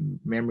 say,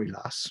 memory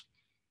loss.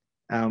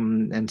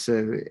 And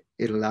so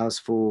it allows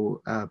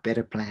for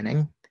better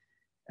planning.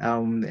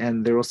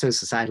 And there are also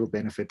societal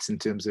benefits in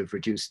terms of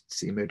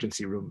reduced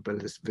emergency room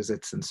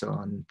visits and so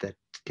on that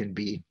can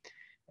be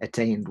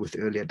attained with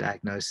earlier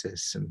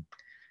diagnosis.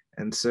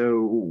 And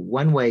so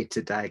one way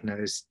to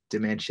diagnose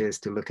dementia is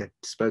to look at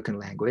spoken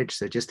language.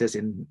 So just as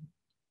in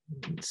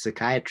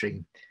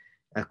psychiatry,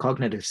 a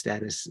cognitive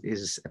status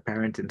is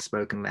apparent in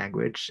spoken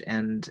language,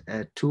 and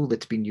a tool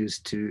that's been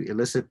used to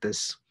elicit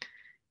this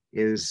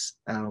is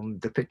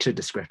the picture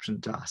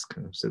description task.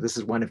 So this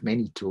is one of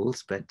many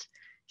tools, but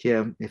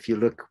here, if you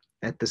look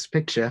at this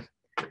picture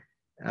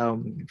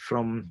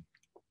from,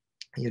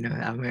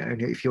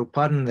 if you'll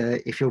pardon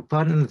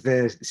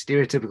the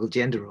stereotypical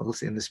gender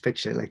roles in this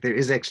picture, like there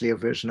is actually a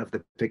version of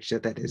the picture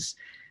that is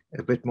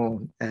a bit more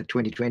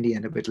 2020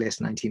 and a bit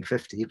less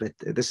 1950, but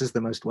this is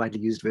the most widely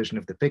used version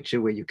of the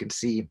picture, where you can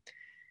see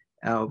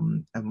a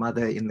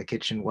mother in the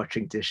kitchen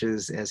washing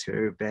dishes as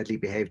her badly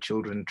behaved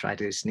children try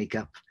to sneak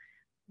up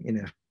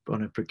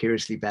on a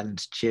precariously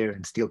balanced chair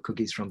and steal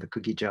cookies from the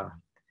cookie jar.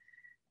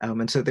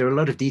 And so there are a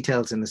lot of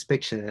details in this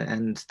picture,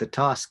 and the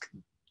task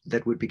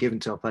that would be given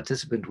to a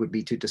participant would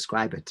be to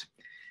describe it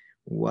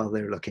while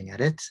they're looking at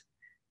it.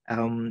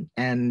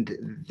 And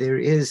there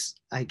is,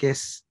 I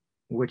guess,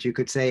 what you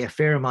could say, a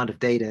fair amount of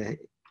data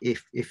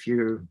if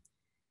you're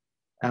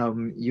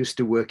used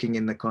to working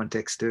in the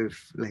context of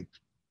like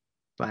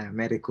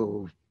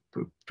biomedical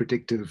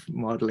predictive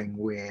modeling,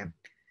 where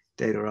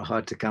data are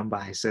hard to come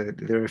by. So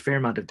there are a fair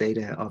amount of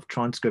data of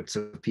transcripts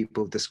of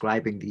people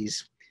describing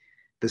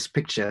this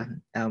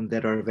picture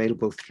that are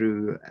available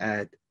through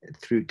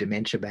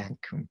Dementia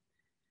Bank.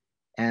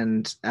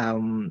 And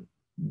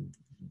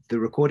the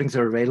recordings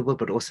are available,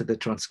 but also the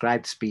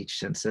transcribed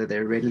speech. And so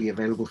they're readily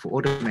available for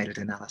automated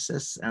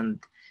analysis.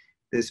 And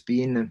there's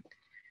been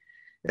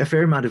a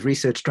fair amount of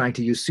research trying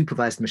to use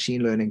supervised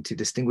machine learning to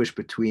distinguish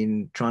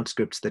between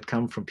transcripts that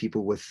come from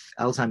people with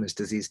Alzheimer's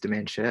disease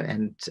dementia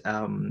and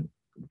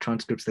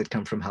transcripts that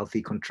come from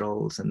healthy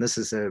controls. And this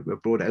is a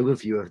broad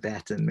overview of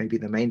that. And maybe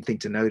the main thing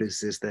to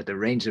notice is that a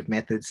range of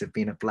methods have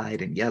been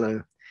applied in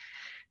yellow.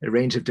 A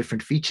range of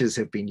different features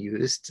have been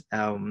used,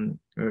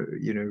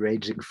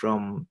 ranging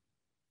from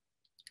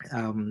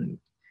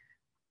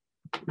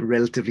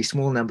relatively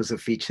small numbers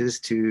of features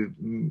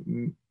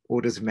to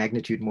orders of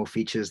magnitude more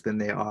features than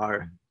there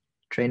are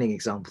training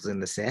examples in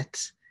the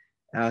set.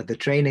 The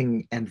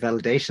training and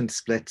validation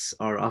splits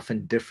are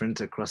often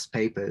different across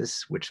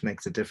papers, which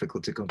makes it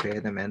difficult to compare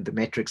them. And the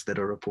metrics that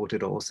are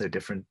reported are also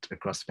different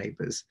across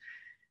papers.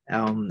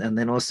 And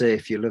then also,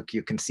 if you look,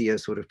 you can see a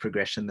sort of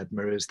progression that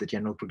mirrors the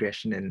general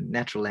progression in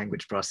natural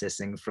language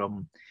processing,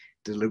 from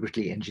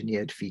deliberately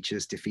engineered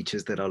features to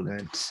features that are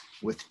learned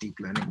with deep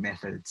learning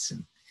methods.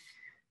 And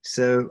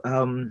so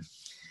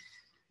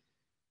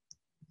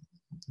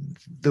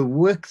the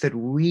work that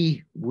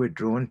we were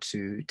drawn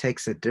to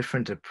takes a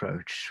different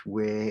approach,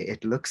 where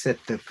it looks at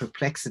the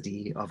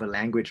perplexity of a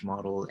language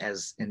model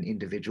as an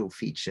individual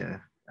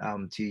feature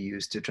to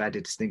use to try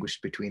to distinguish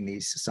between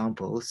these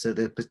samples. So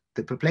the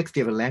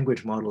perplexity of a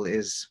language model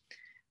is,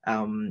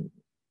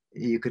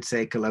 you could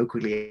say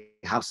colloquially,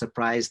 how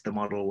surprised the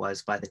model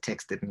was by the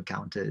text it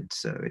encountered.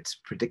 So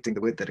it's predicting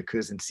the word that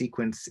occurs in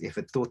sequence. If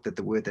it thought that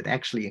the word that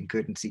actually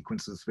occurred in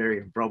sequence was very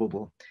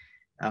improbable,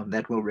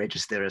 that will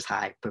register as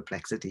high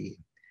perplexity.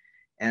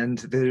 And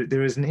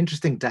there is an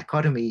interesting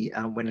dichotomy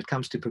when it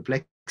comes to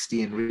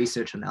perplexity in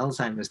research on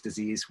Alzheimer's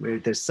disease, where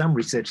there's some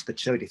research that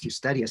showed if you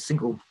study a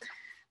single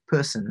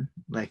person,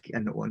 like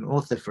an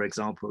author, for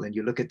example, and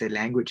you look at their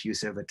language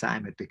use over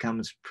time, it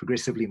becomes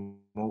progressively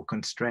more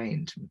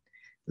constrained,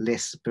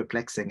 less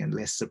perplexing and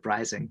less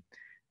surprising,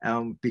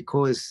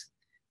 because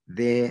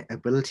their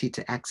ability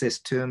to access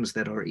terms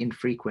that are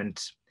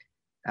infrequent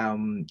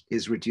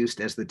is reduced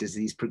as the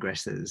disease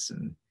progresses.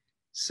 And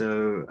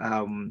so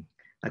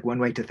like one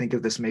way to think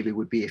of this maybe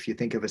would be if you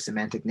think of a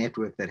semantic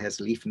network that has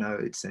leaf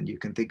nodes, and you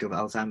can think of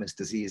Alzheimer's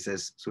disease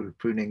as sort of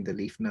pruning the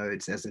leaf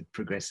nodes as it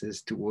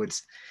progresses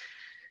towards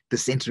the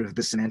center of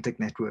the semantic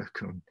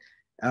network.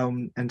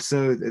 And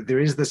so there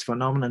is this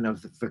phenomenon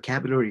of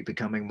vocabulary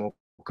becoming more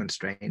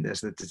constrained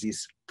as the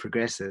disease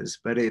progresses.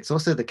 But it's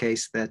also the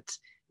case that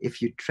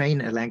if you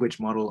train a language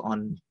model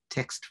on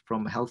text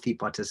from healthy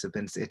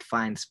participants, it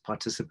finds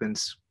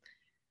participants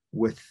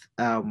with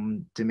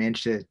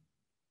dementia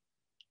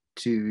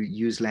to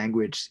use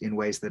language in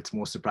ways that's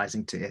more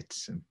surprising to it.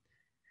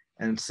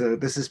 And so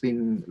this has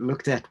been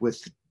looked at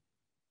with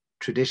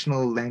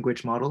traditional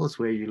language models,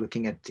 where you're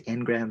looking at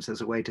n-grams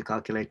as a way to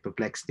calculate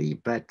perplexity.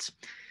 But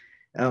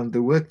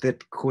the work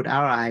that caught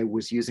our eye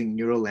was using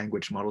neural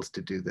language models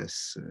to do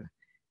this.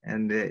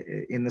 And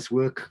in this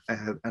work,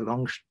 a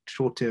long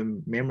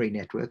short-term memory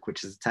network,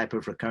 which is a type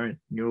of recurrent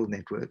neural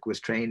network, was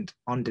trained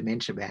on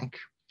Dementia Bank.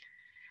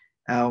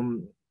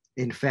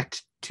 In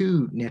fact,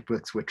 two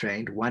networks were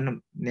trained, one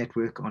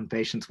network on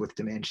patients with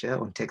dementia,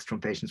 on text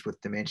from patients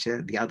with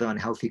dementia, the other on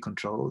healthy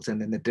controls.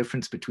 And then the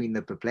difference between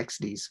the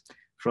perplexities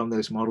from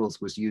those models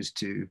was used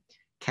to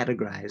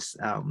categorize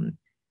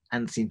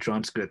unseen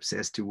transcripts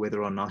as to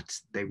whether or not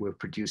they were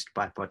produced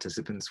by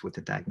participants with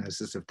a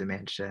diagnosis of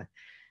dementia.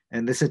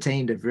 And this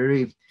attained a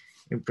very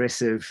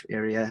impressive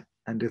area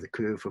under the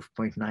curve of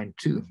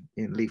 0.92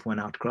 in leave one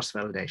out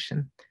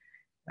cross-validation.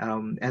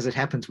 As it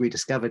happens, we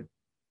discovered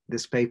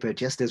this paper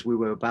just as we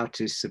were about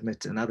to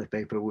submit another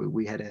paper.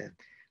 We had a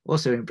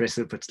also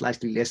impressive but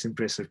slightly less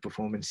impressive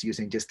performance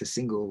using just a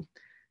single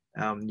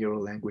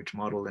neural language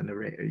model and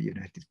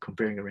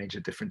comparing a range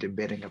of different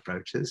embedding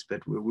approaches.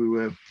 But we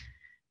were,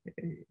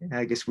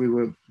 I guess we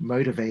were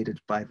motivated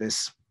by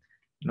this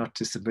not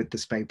to submit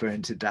this paper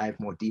and to dive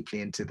more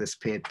deeply into this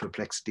paired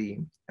perplexity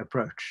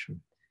approach.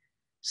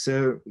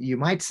 So you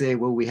might say,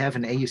 well, we have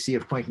an AUC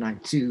of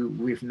 0.92.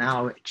 We've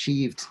now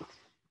achieved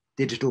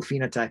digital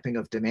phenotyping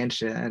of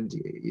dementia, and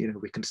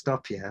we can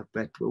stop here.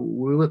 But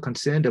we were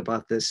concerned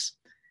about this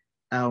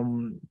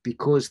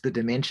because the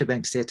dementia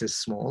bank set is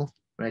small,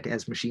 right,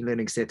 as machine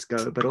learning sets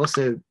go, but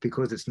also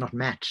because it's not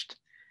matched.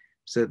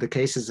 So the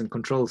cases and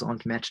controls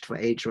aren't matched for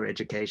age or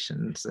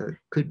education. So it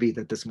could be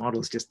that this model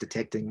is just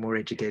detecting more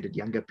educated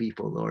younger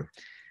people or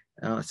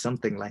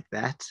something like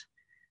that.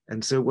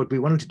 And so what we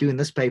wanted to do in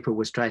this paper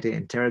was try to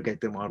interrogate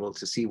the model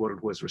to see what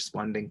it was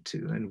responding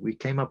to. And we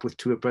came up with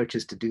two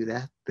approaches to do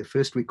that. The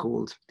first we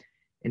called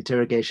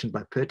interrogation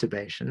by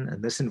perturbation.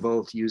 And this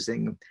involved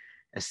using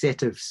a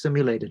set of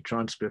simulated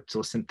transcripts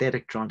or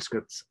synthetic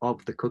transcripts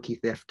of the cookie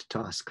theft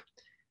task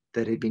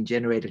that had been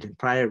generated in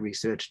prior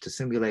research to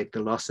simulate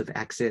the loss of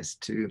access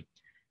to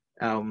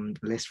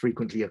less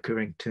frequently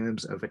occurring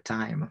terms over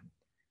time.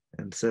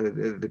 And so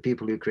the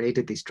people who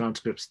created these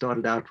transcripts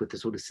started out with a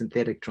sort of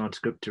synthetic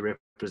transcript to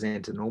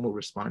represent a normal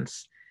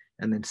response,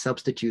 and then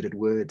substituted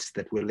words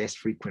that were less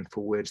frequent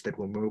for words that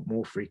were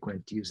more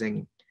frequent,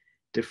 using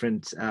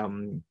different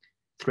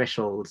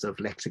thresholds of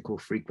lexical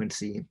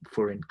frequency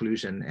for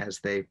inclusion as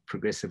they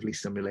progressively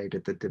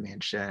simulated the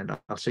dementia. And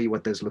I'll show you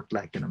what those looked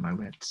like in a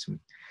moment.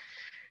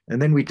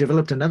 And then we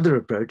developed another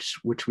approach,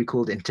 which we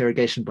called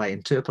interrogation by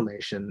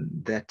interpolation,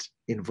 that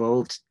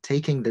involved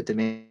taking the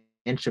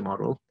dementia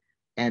model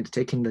and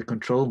taking the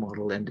control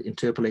model and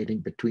interpolating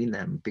between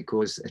them,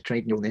 because a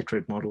trained neural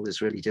network model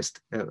is really just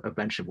a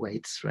bunch of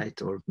weights,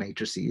 right, or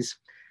matrices.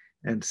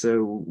 And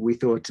so we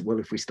thought, well,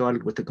 if we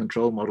started with the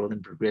control model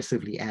and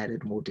progressively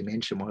added more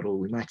dementia model,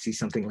 we might see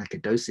something like a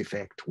dose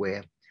effect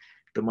where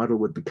the model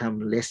would become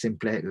less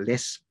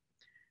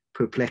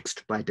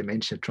perplexed by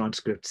dementia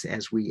transcripts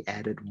as we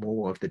added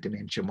more of the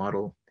dementia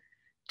model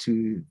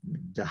to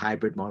the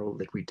hybrid model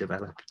that we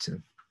developed.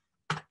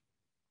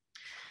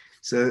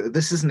 So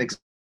this is an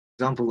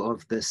example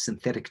of the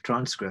synthetic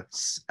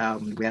transcripts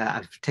where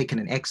I've taken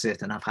an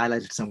excerpt and I've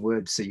highlighted some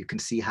words so you can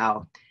see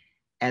how,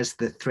 as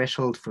the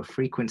threshold for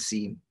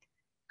frequency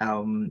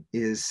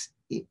is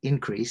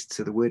increased,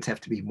 so the words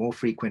have to be more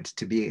frequent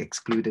to be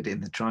excluded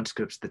in the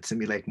transcripts that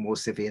simulate more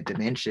severe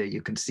dementia,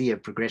 you can see a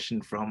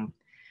progression from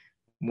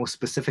more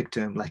specific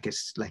term like a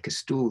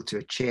stool to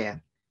a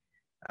chair,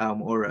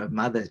 or a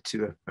mother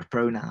to a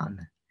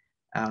pronoun,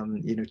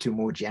 to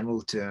more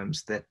general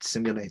terms that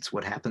simulates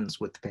what happens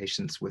with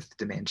patients with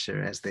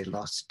dementia as their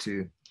loss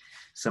to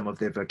some of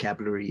their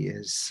vocabulary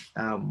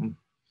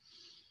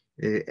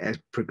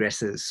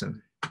progresses.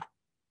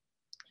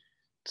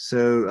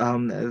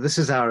 So this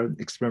is our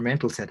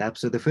experimental setup.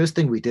 So the first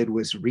thing we did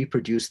was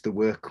reproduce the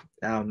work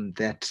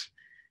that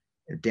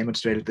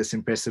demonstrated this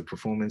impressive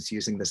performance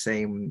using the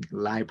same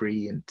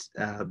library and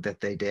that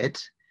they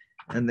did.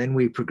 And then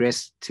we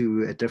progressed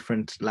to a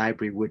different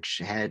library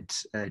which had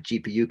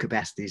GPU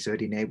capacity, so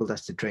it enabled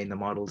us to train the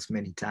models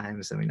many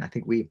times. I mean, I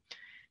think we,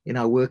 in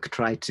our work,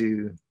 try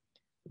to,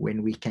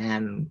 when we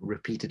can,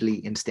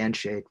 repeatedly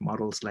instantiate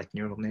models like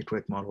neural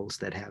network models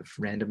that have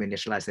random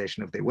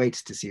initialization of their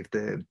weights to see if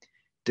the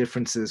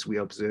differences we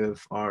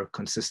observe are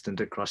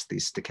consistent across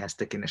these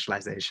stochastic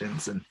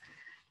initializations. And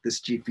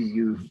this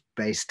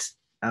GPU-based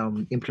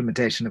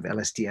implementation of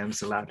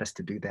LSTMs allowed us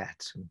to do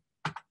that.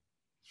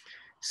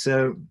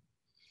 So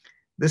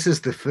this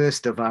is the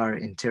first of our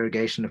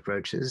interrogation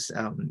approaches,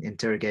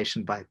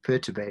 interrogation by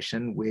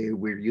perturbation, where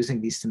we're using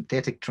these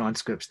synthetic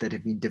transcripts that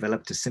have been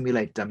developed to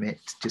simulate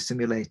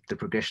the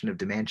progression of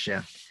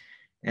dementia.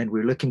 And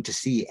we're looking to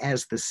see,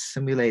 as the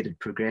simulated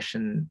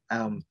progression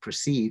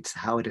proceeds,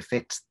 how it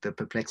affects the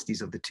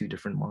perplexities of the two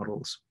different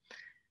models.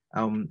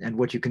 And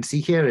what you can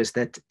see here is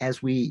that,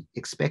 as we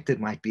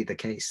expected might be the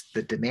case,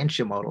 the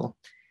dementia model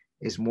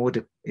is more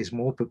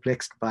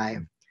perplexed by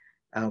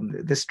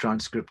this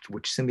transcript,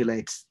 which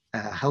simulates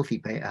a healthy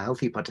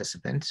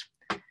participant,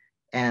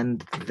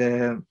 and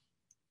the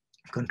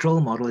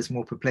control model is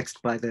more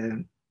perplexed by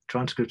the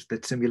transcripts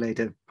that simulate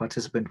a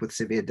participant with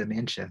severe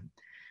dementia.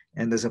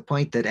 And there's a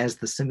point that, as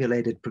the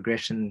simulated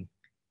progression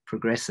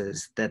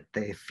progresses, that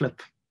they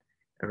flip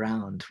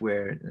around,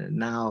 where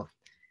now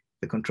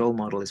the control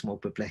model is more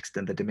perplexed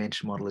and the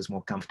dementia model is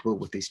more comfortable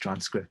with these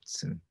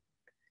transcripts.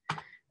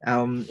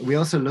 We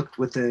also looked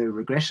with the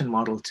regression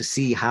model to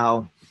see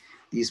how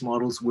these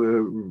models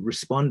were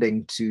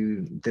responding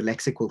to the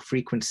lexical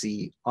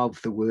frequency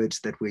of the words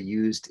that were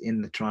used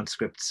in the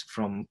transcripts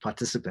from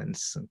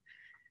participants.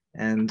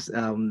 And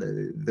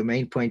the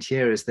main point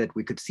here is that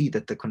we could see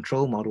that the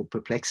control model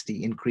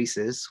perplexity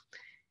increases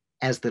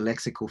as the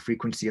lexical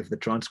frequency of the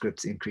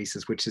transcripts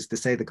increases, which is to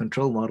say the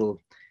control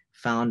model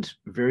found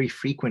very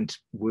frequent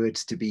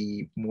words to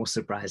be more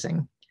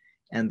surprising.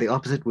 And the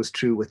opposite was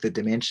true with the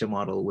dementia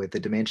model, where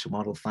the dementia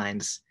model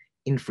finds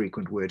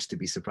infrequent words to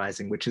be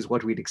surprising, which is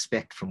what we'd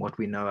expect from what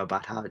we know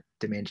about how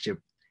dementia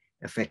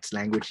affects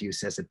language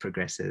use as it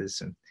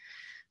progresses. And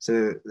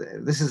so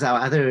this is our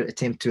other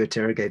attempt to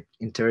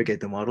interrogate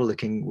the model,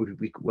 looking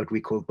what we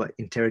call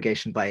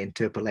interrogation by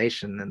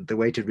interpolation. And the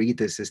way to read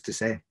this is to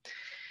say,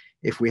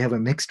 if we have a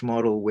mixed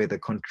model where the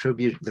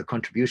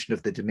contribution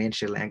of the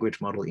dementia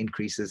language model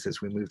increases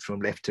as we move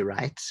from left to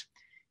right,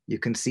 you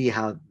can see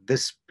how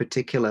this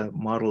particular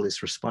model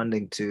is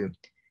responding to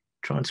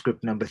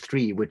transcript number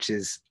 3, which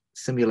is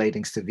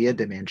simulating severe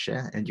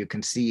dementia. And you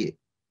can see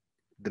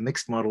the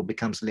mixed model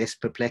becomes less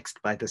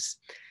perplexed by this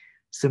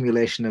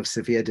simulation of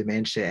severe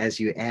dementia as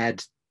you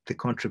add the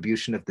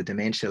contribution of the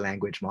dementia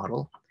language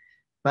model.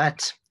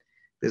 But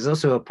there's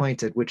also a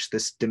point at which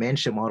this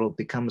dementia model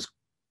becomes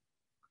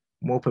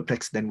more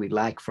perplexed than we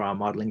like for our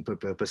modeling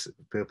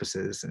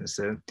purposes. And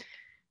so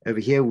over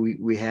here,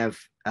 we have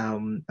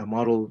a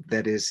model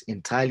that is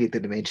entirely the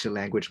dementia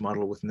language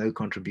model with no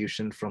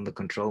contribution from the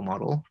control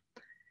model.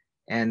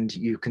 And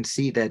you can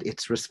see that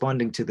it's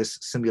responding to this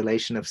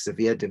simulation of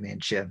severe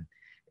dementia.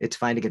 It's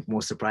finding it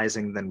more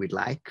surprising than we'd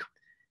like.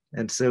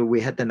 And so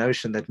we had the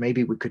notion that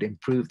maybe we could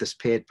improve this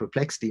paired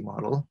perplexity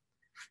model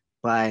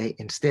by,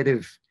 instead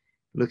of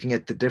looking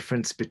at the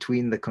difference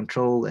between the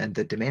control and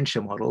the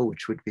dementia model,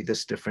 which would be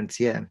this difference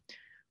here,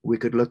 we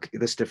could look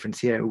at this difference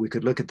here. We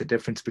could look at the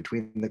difference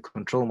between the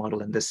control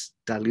model and this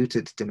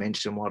diluted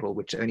dementia model,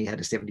 which only had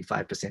a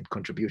 75%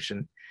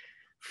 contribution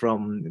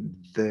from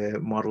the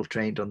model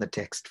trained on the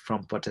text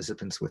from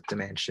participants with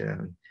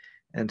dementia.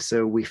 And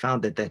so we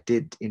found that that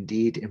did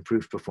indeed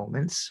improve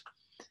performance.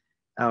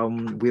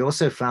 We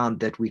also found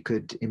that we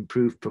could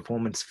improve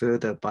performance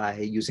further by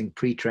using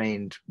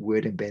pre-trained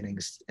word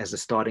embeddings as a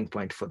starting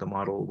point for the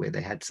model, where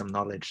they had some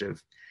knowledge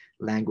of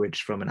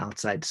language from an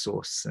outside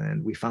source.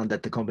 And we found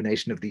that the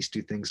combination of these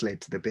two things led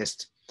to the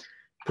best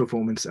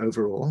performance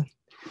overall.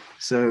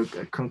 So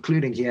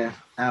concluding here,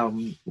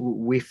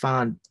 we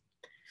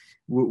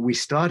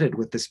started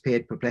with this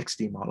paired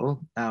perplexity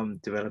model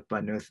developed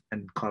by Nerth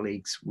and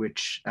colleagues,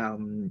 which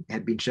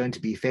had been shown to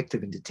be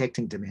effective in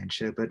detecting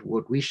dementia. But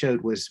what we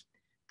showed was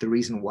the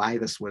reason why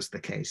this was the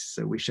case.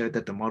 So we showed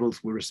that the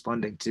models were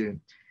responding to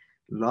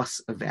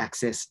loss of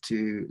access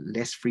to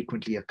less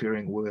frequently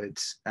occurring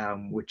words,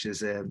 which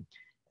is a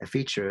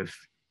feature of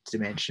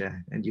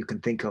dementia, and you can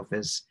think of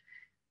as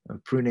a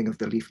pruning of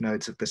the leaf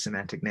nodes of the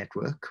semantic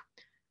network.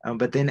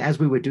 But then as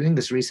we were doing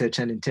this research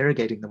and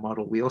interrogating the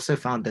model, we also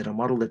found that a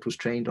model that was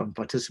trained on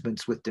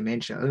participants with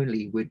dementia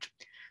only would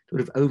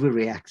sort of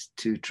overreact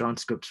to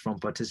transcripts from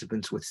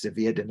participants with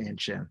severe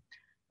dementia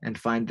and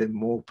find them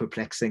more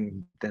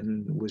perplexing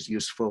than was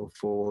useful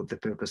for the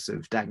purpose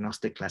of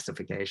diagnostic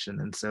classification.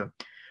 And so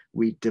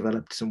we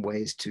developed some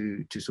ways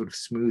to sort of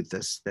smooth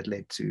this that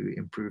led to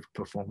improved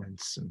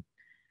performance.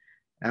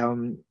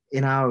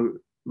 In our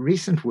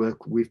recent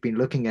work, we've been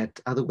looking at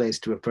other ways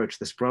to approach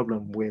this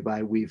problem,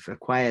 whereby we've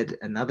acquired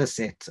another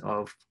set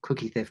of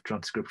cookie theft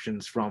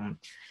transcriptions from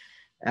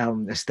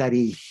a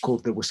study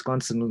called the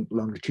Wisconsin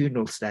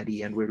Longitudinal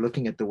Study, and we're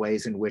looking at the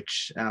ways in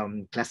which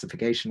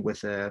classification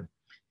with a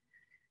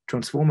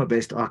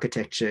transformer-based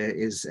architecture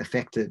is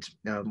affected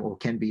or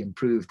can be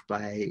improved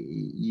by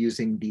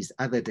using these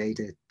other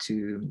data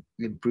to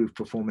improve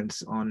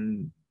performance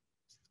on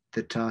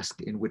the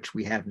task in which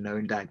we have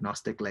known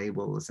diagnostic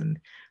labels. And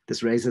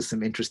this raises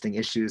some interesting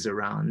issues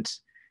around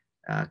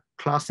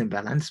class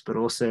imbalance, but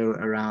also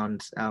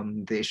around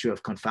the issue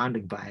of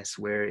confounding bias,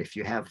 where if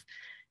you have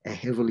a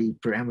heavily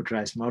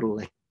parameterized model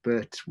like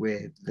BERT,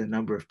 where the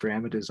number of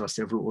parameters are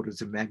several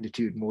orders of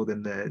magnitude more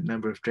than the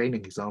number of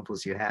training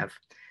examples you have,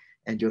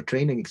 and your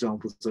training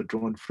examples are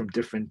drawn from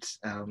different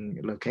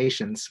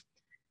locations,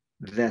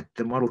 that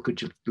the model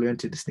could learn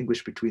to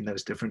distinguish between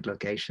those different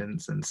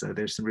locations. And so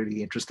there's some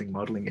really interesting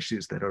modeling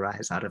issues that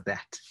arise out of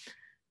that.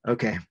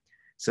 Okay,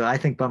 so I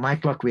think by my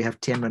clock, we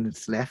have 10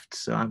 minutes left.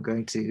 So I'm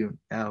going to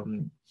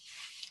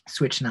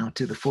switch now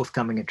to the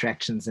forthcoming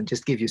attractions and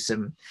just give you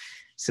some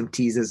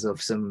teasers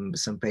of some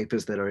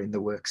papers that are in the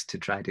works to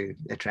try to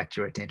attract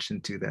your attention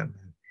to them.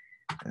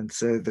 And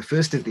so the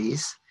first of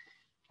these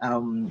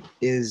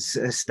is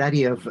a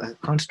study of a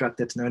construct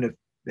that's known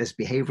as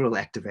behavioral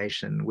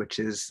activation, which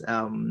is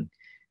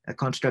a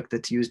construct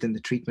that's used in the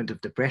treatment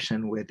of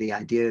depression, where the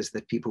idea is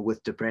that people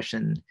with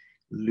depression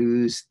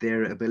lose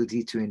their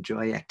ability to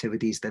enjoy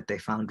activities that they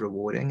found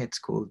rewarding. It's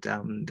called,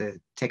 the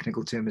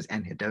technical term is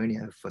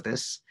anhedonia for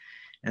this.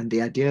 And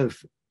the idea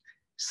of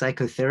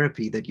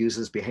psychotherapy that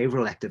uses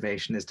behavioral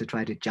activation is to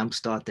try to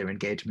jumpstart their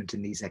engagement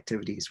in these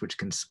activities, which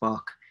can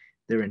spark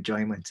their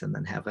enjoyment and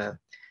then have a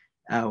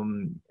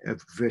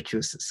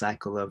virtuous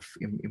cycle of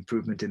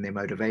improvement in their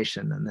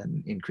motivation and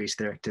then increase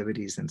their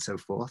activities and so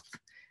forth.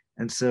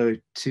 And so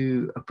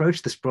to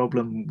approach this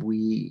problem,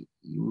 we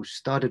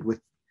started with,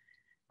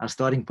 our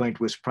starting point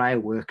was prior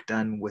work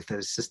done with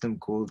a system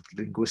called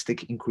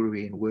Linguistic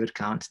Inquiry and Word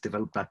Count,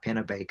 developed by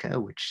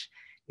Pennebaker, which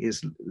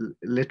is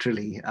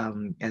literally,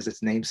 as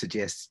its name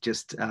suggests,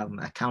 just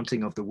a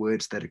counting of the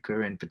words that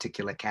occur in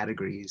particular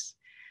categories.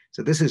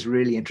 So this is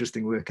really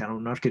interesting work.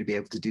 I'm not going to be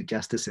able to do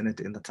justice in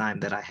it in the time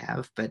that I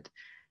have, but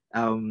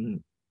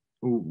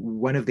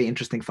one of the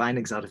interesting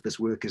findings out of this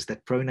work is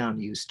that pronoun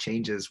use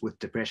changes with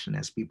depression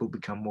as people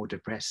become more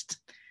depressed.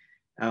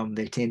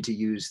 They tend to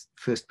use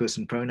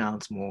first-person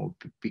pronouns more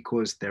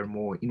because they're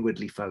more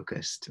inwardly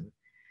focused.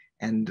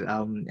 And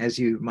as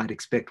you might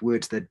expect,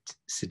 words that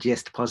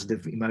suggest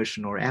positive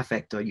emotion or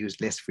affect are used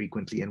less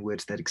frequently, and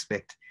words that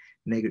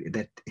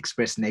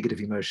express negative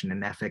emotion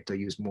and affect are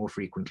used more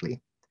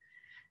frequently.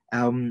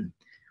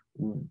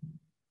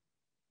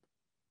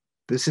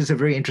 This is a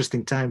very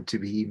interesting time to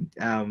be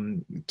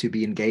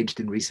engaged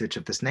in research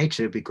of this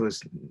nature,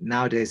 because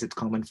nowadays it's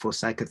common for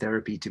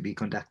psychotherapy to be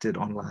conducted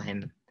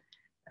online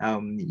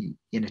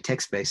in a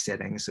text-based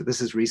setting. So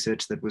this is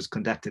research that was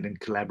conducted in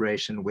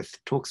collaboration with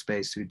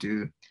Talkspace, who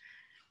do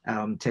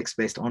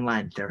text-based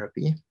online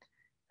therapy.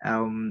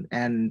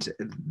 And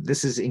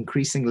this is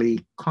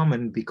increasingly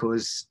common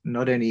because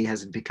not only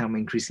has it become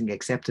increasingly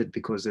accepted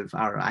because of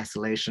our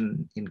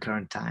isolation in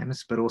current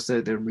times, but also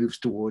there are moves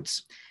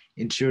towards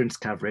insurance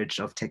coverage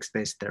of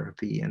text-based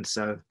therapy. And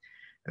so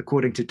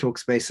according to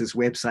Talkspace's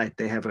website,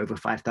 they have over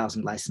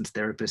 5,000 licensed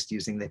therapists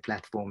using their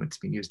platform. It's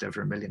been used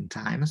over 1 million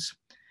times.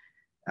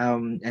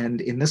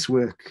 And in this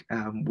work,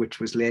 which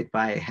was led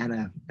by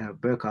Hannah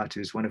Burkhardt,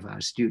 who's one of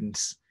our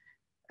students,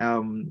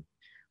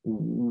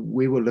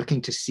 we were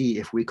looking to see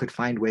if we could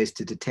find ways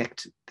to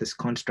detect this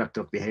construct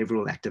of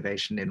behavioral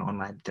activation in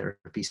online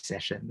therapy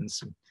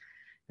sessions.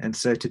 And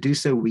so to do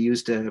so, we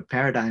used a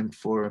paradigm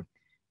for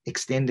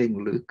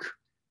extending Luke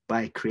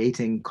by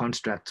creating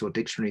constructs or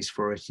dictionaries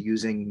for it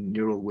using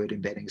neural word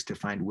embeddings to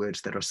find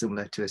words that are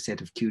similar to a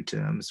set of Q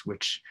terms,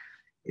 which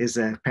is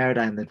a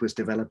paradigm that was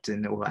developed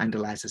in or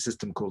underlies a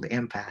system called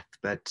Empath.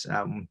 But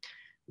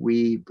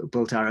we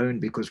built our own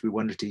because we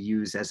wanted to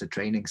use as a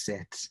training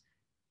set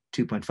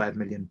 2.5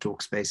 million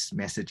Talkspace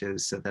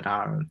messages, so that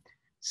our,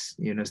 so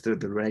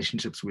the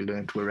relationships we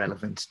learned were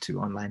relevant to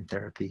online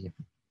therapy.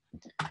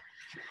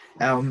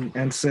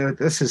 And so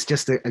this is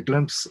just a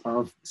glimpse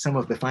of some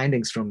of the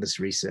findings from this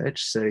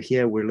research. So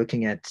here we're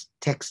looking at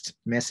text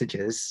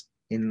messages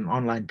in an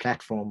online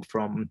platform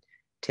from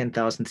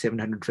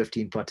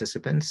 10,715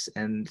 participants.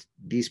 And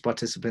these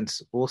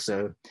participants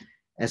also,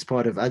 as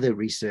part of other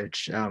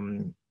research,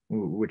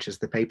 which is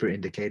the paper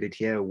indicated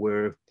here,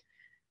 were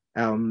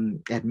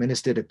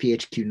administered a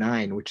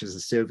PHQ-9, which is a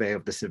survey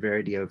of the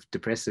severity of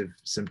depressive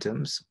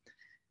symptoms.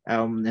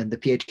 And the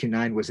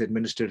PHQ-9 was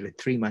administered at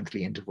 3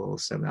 monthly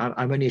intervals. So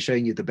I'm only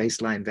showing you the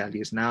baseline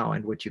values now.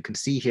 And what you can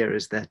see here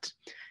is that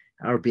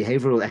our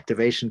behavioral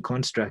activation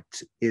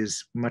construct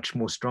is much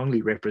more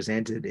strongly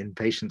represented in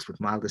patients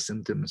with milder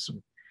symptoms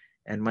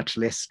and much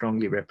less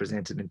strongly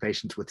represented in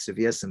patients with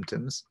severe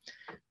symptoms,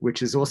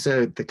 which is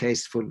also the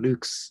case for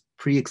Luke's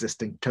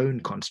pre-existing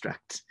tone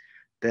construct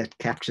that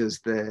captures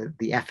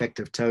the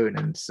affective tone.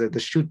 And so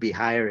this should be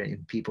higher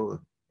in people.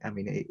 I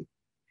mean,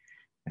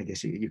 I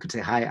guess you could say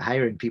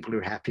higher in people who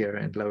are happier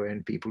and lower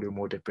in people who are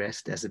more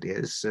depressed, as it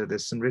is. So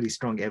there's some really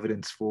strong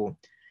evidence for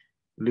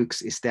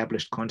Luke's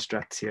established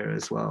constructs here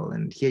as well.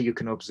 And here you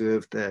can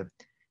observe the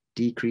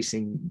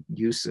decreasing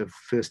use of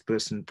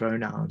first-person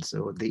pronouns,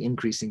 or the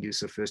increasing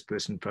use of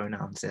first-person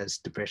pronouns as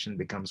depression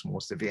becomes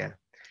more severe.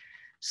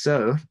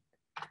 So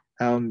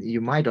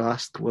you might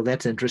ask, well,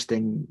 that's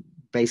interesting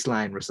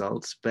baseline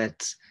results,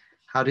 but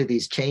how do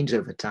these change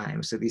over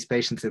time? So these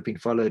patients have been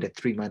followed at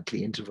 3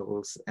 monthly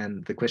intervals,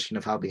 and the question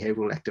of how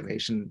behavioral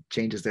activation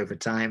changes over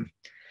time.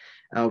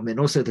 And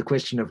also the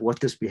question of what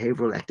this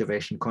behavioral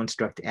activation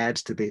construct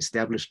adds to the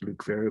established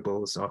Luke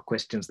variables are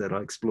questions that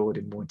are explored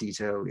in more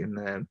detail in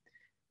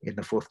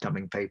the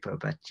forthcoming paper,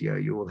 but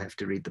you will have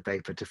to read the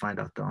paper to find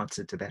out the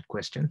answer to that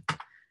question.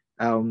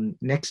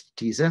 Next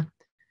teaser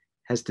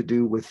has to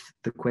do with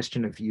the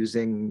question of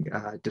using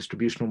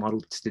distributional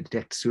models to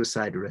detect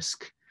suicide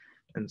risk.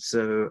 And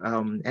so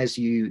as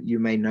you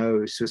may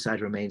know,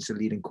 suicide remains the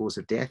leading cause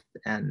of death,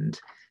 and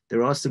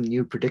there are some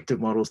new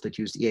predictive models that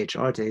use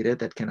EHR data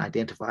that can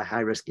identify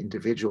high-risk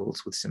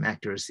individuals with some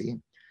accuracy,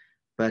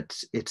 but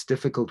it's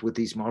difficult with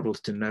these models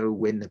to know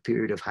when the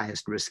period of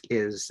highest risk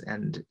is,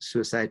 and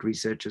suicide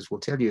researchers will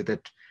tell you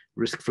that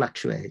risk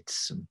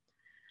fluctuates.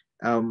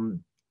 And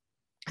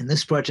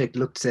this project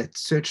looks at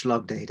search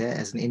log data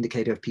as an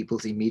indicator of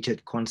people's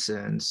immediate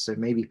concerns. So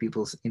maybe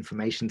people's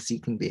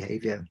information-seeking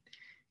behavior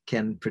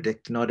can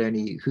predict not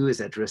only who is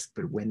at risk,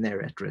 but when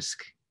they're at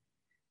risk.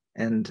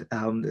 And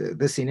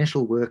this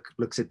initial work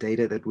looks at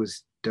data that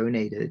was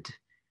donated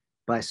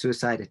by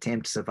suicide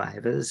attempt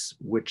survivors,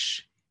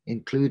 which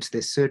includes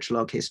their search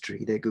log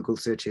history, their Google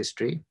search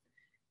history,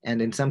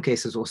 and in some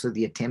cases also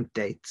the attempt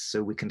dates,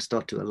 so we can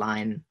start to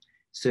align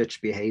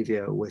search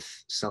behavior with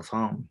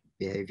self-harm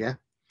behavior.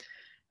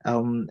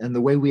 And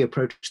the way we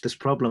approached this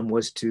problem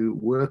was to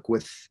work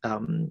with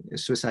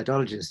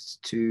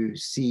suicidologists to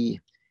see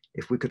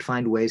if we could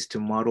find ways to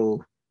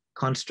model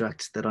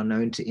constructs that are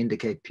known to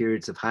indicate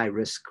periods of high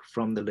risk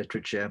from the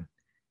literature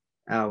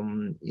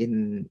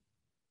in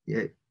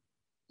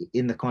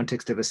the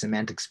context of a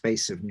semantic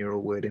space of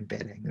neural word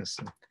embeddings.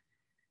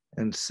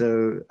 And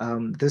so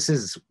this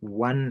is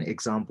one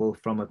example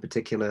from a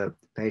particular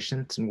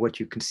patient, and what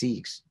you can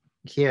see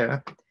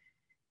here,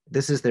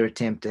 this is their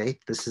attempt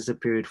date. This is a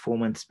period 4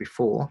 months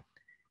before.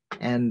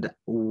 And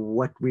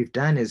what we've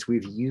done is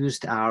we've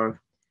used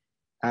our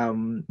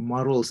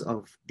models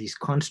of these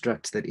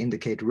constructs that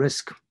indicate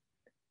risk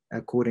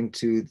according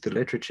to the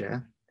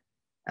literature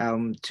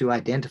to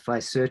identify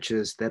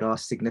searches that are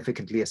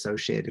significantly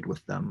associated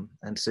with them.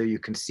 And so you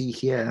can see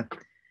here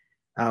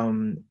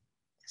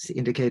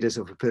indicators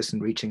of a person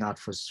reaching out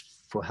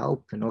for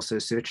help, and also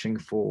searching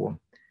for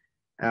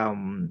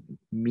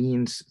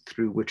means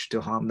through which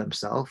to harm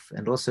themselves,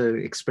 and also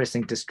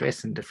expressing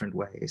distress in different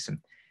ways.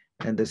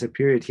 And there's a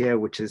period here,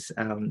 which is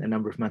a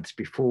number of months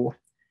before,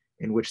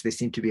 in which there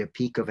seemed to be a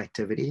peak of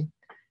activity.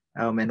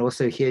 And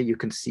also here you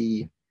can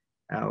see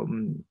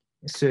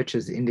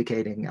searches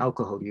indicating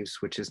alcohol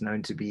use, which is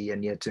known to be a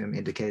near-term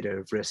indicator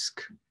of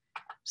risk.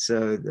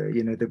 So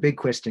the big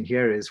question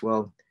here is,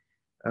 well,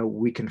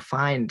 we can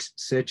find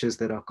searches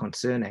that are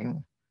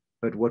concerning,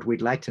 but what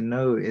we'd like to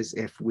know is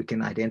if we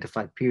can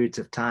identify periods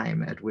of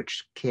time at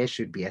which care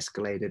should be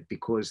escalated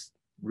because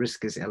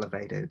risk is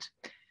elevated.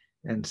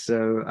 And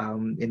so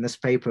in this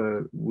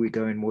paper, we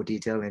go in more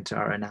detail into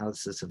our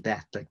analysis of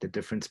that, like the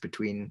difference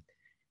between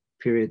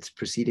periods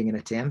preceding an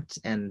attempt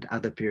and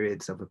other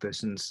periods of a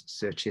person's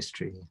search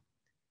history.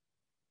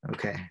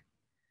 Okay,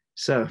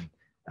 so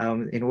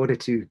in order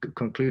to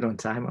conclude on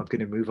time, I'm going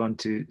to move on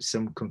to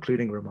some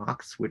concluding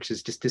remarks, which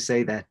is just to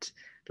say that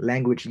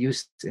language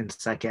use in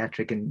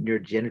psychiatric and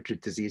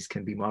neurodegenerative disease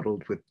can be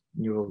modeled with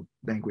neural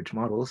language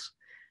models.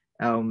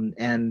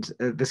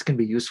 This can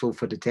be useful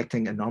for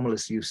detecting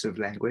anomalous use of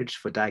language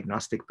for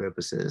diagnostic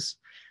purposes,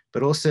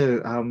 but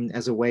also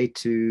as a way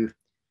to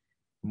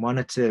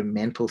monitor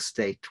mental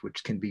state,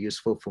 which can be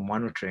useful for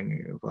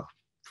monitoring, well,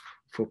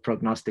 for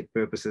prognostic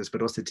purposes,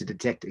 but also to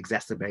detect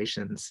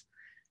exacerbations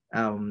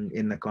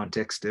in the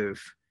context of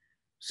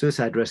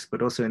suicide risk,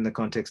 but also in the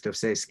context of,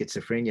 say,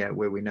 schizophrenia,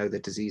 where we know the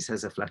disease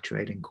has a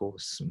fluctuating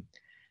course.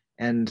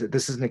 And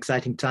this is an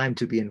exciting time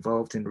to be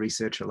involved in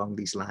research along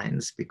these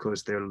lines,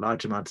 because there are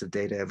large amounts of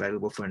data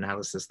available for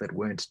analysis that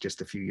weren't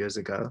just a few years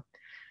ago.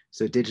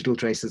 So digital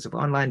traces of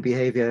online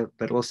behavior,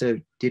 but also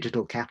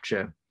digital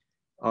capture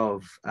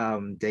of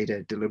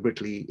data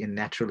deliberately in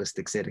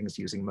naturalistic settings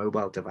using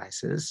mobile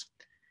devices.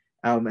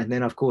 And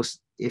then, of course,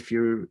 if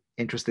you're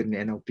interested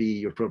in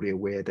NLP, you're probably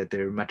aware that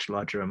there are much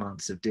larger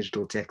amounts of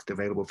digital text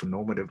available for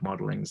normative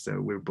modeling.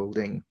 So we're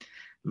building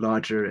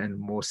larger and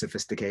more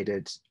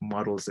sophisticated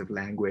models of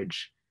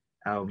language.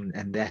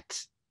 And that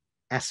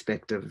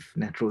aspect of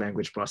natural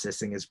language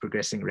processing is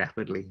progressing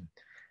rapidly.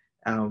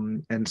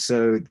 And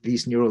so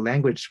these neural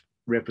language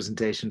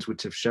representations,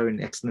 which have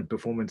shown excellent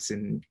performance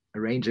in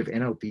a range of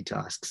NLP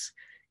tasks,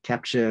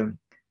 capture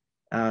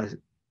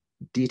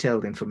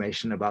detailed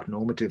information about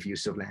normative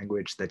use of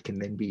language that can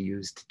then be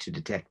used to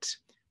detect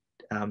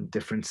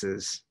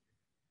differences.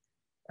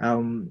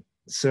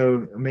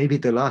 So maybe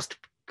the last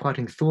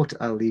parting thought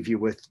I'll leave you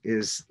with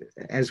is,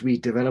 as we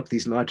develop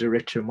these larger,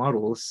 richer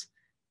models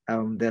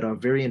that are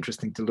very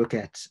interesting to look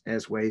at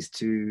as ways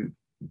to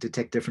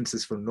detect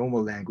differences from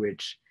normal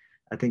language,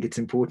 I think it's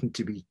important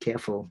to be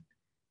careful,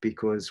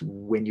 because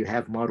when you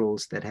have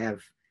models that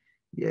have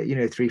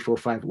 3, 4,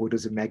 5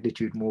 orders of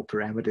magnitude more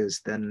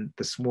parameters than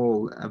the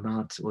small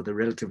amount, or the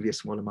relatively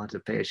small amount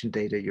of patient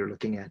data you're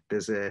looking at,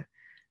 there's a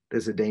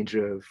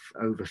danger of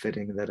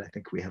overfitting that I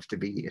think we have to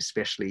be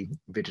especially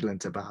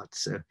vigilant about.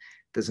 So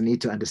there's a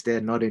need to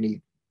understand not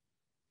only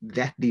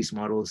that these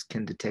models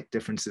can detect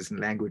differences in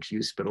language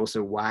use, but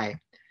also why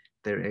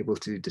they're able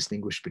to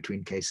distinguish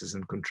between cases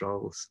and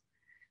controls.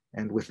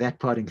 And with that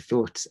parting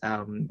thought,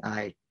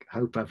 I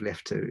hope I've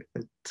left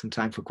some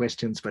time for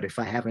questions, but if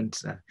I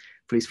haven't,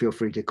 please feel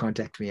free to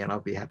contact me and I'll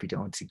be happy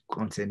to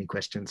answer any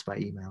questions by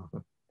email.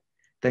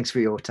 Thanks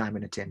for your time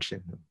and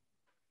attention.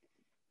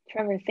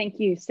 Trevor, thank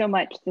you so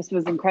much. This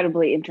was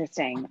incredibly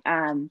interesting.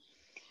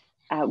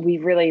 We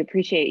really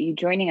appreciate you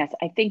joining us.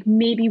 I think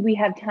maybe we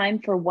have time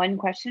for one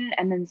question,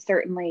 and then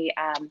certainly,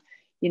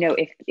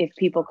 if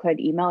people could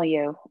email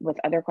you with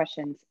other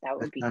questions, that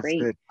would be great.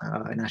 Good.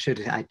 And I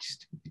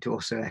just to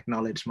also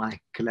acknowledge my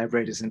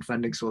collaborators and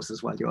funding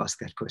sources while you ask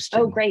that question.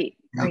 Oh, great,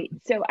 great.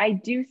 So I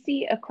do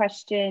see a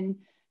question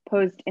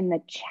posed in the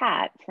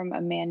chat from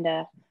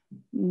Amanda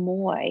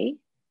Moy.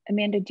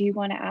 Amanda, do you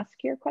want to ask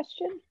your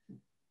question?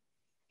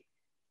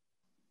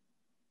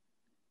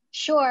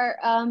 Sure.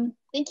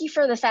 Thank you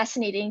for the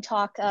fascinating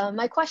talk.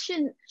 My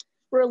question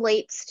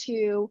relates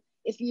to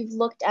if you've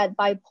looked at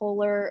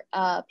bipolar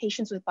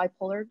patients with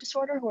bipolar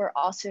disorder who are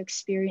also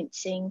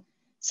experiencing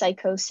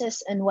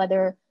psychosis, and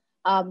whether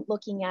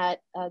looking at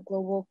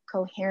global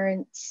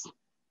coherence,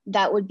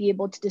 that would be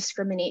able to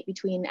discriminate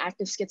between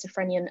active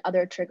schizophrenia and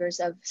other triggers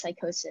of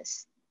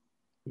psychosis.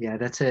 Yeah,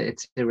 it's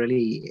a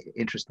really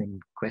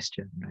interesting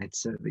question, right?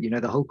 So,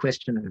 the whole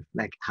question of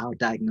like how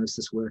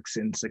diagnosis works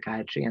in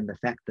psychiatry, and the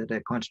fact that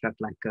a construct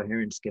like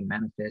coherence can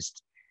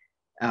manifest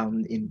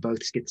in both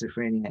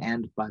schizophrenia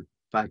and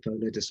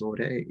bipolar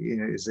disorder,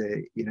 is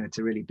it's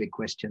a really big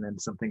question,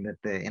 and something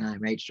that the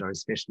NIMH are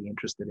especially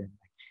interested in,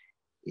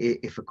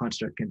 if a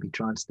construct can be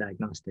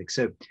transdiagnostic.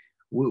 So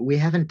we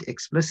haven't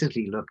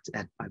explicitly looked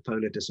at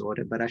bipolar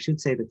disorder, but I should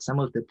say that some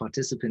of the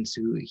participants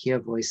who hear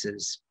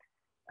voices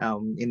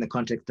in the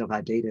context of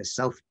our data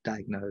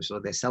self-diagnose,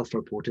 or their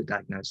self-reported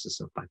diagnosis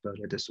of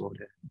bipolar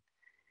disorder.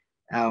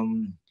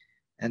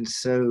 And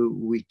so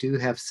we do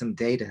have some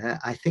data.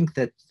 I think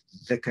that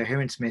the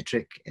coherence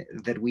metric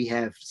that we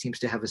have seems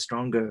to have a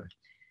stronger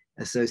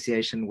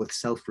association with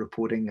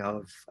self-reporting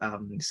of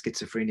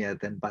schizophrenia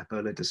than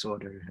bipolar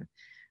disorder.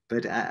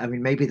 But I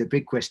mean, maybe the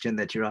big question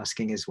that you're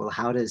asking is, well,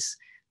 how does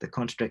the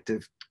construct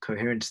of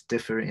coherence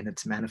differ in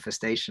its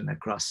manifestation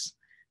across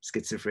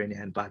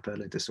schizophrenia and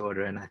bipolar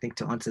disorder? And I think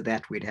to answer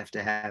that, we'd have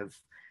to have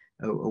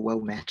a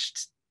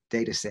well-matched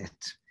data set,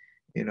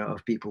 you know,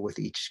 of people with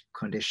each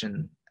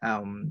condition,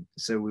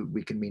 so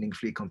we can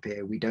meaningfully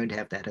compare. We don't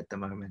have that at the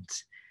moment.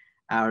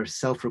 Our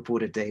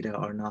self-reported data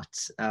are not,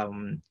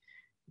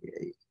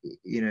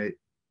 you know,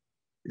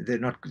 they're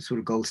not sort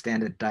of gold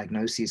standard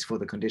diagnoses for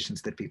the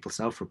conditions that people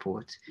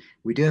self-report.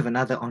 We do have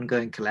another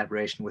ongoing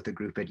collaboration with a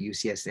group at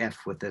UCSF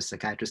with a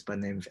psychiatrist by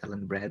the name of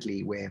Ellen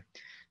Bradley, where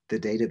the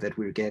data that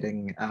we're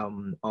getting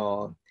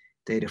are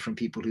data from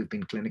people who've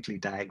been clinically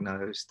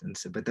diagnosed. And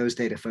so, but those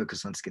data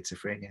focus on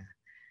schizophrenia.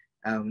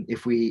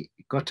 If we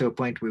got to a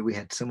point where we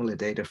had similar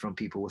data from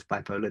people with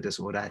bipolar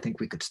disorder, I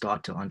think we could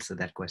start to answer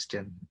that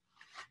question.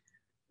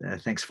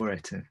 Thanks for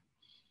it.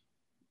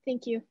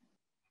 Thank you.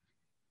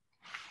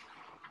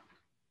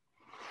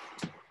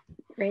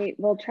 Great.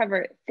 Well,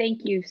 Trevor,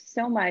 thank you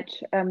so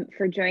much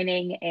for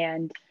joining,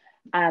 and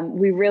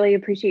we really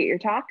appreciate your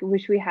talk. I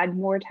wish we had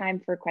more time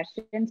for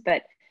questions,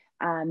 but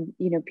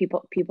you know,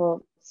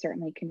 people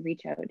certainly can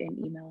reach out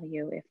and email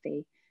you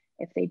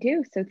if they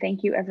do. So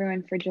thank you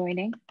everyone for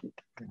joining,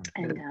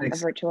 and a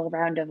virtual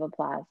round of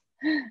applause.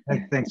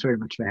 Thanks very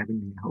much for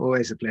having me.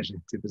 Always a pleasure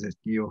to visit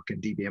New York and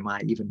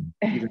DBMI, even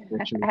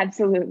virtually.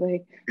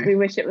 Absolutely. We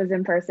wish it was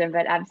in person,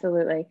 but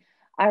absolutely.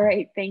 All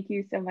right. Thank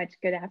you so much.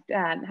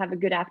 Have a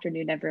good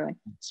afternoon, everyone.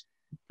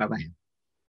 Bye-bye.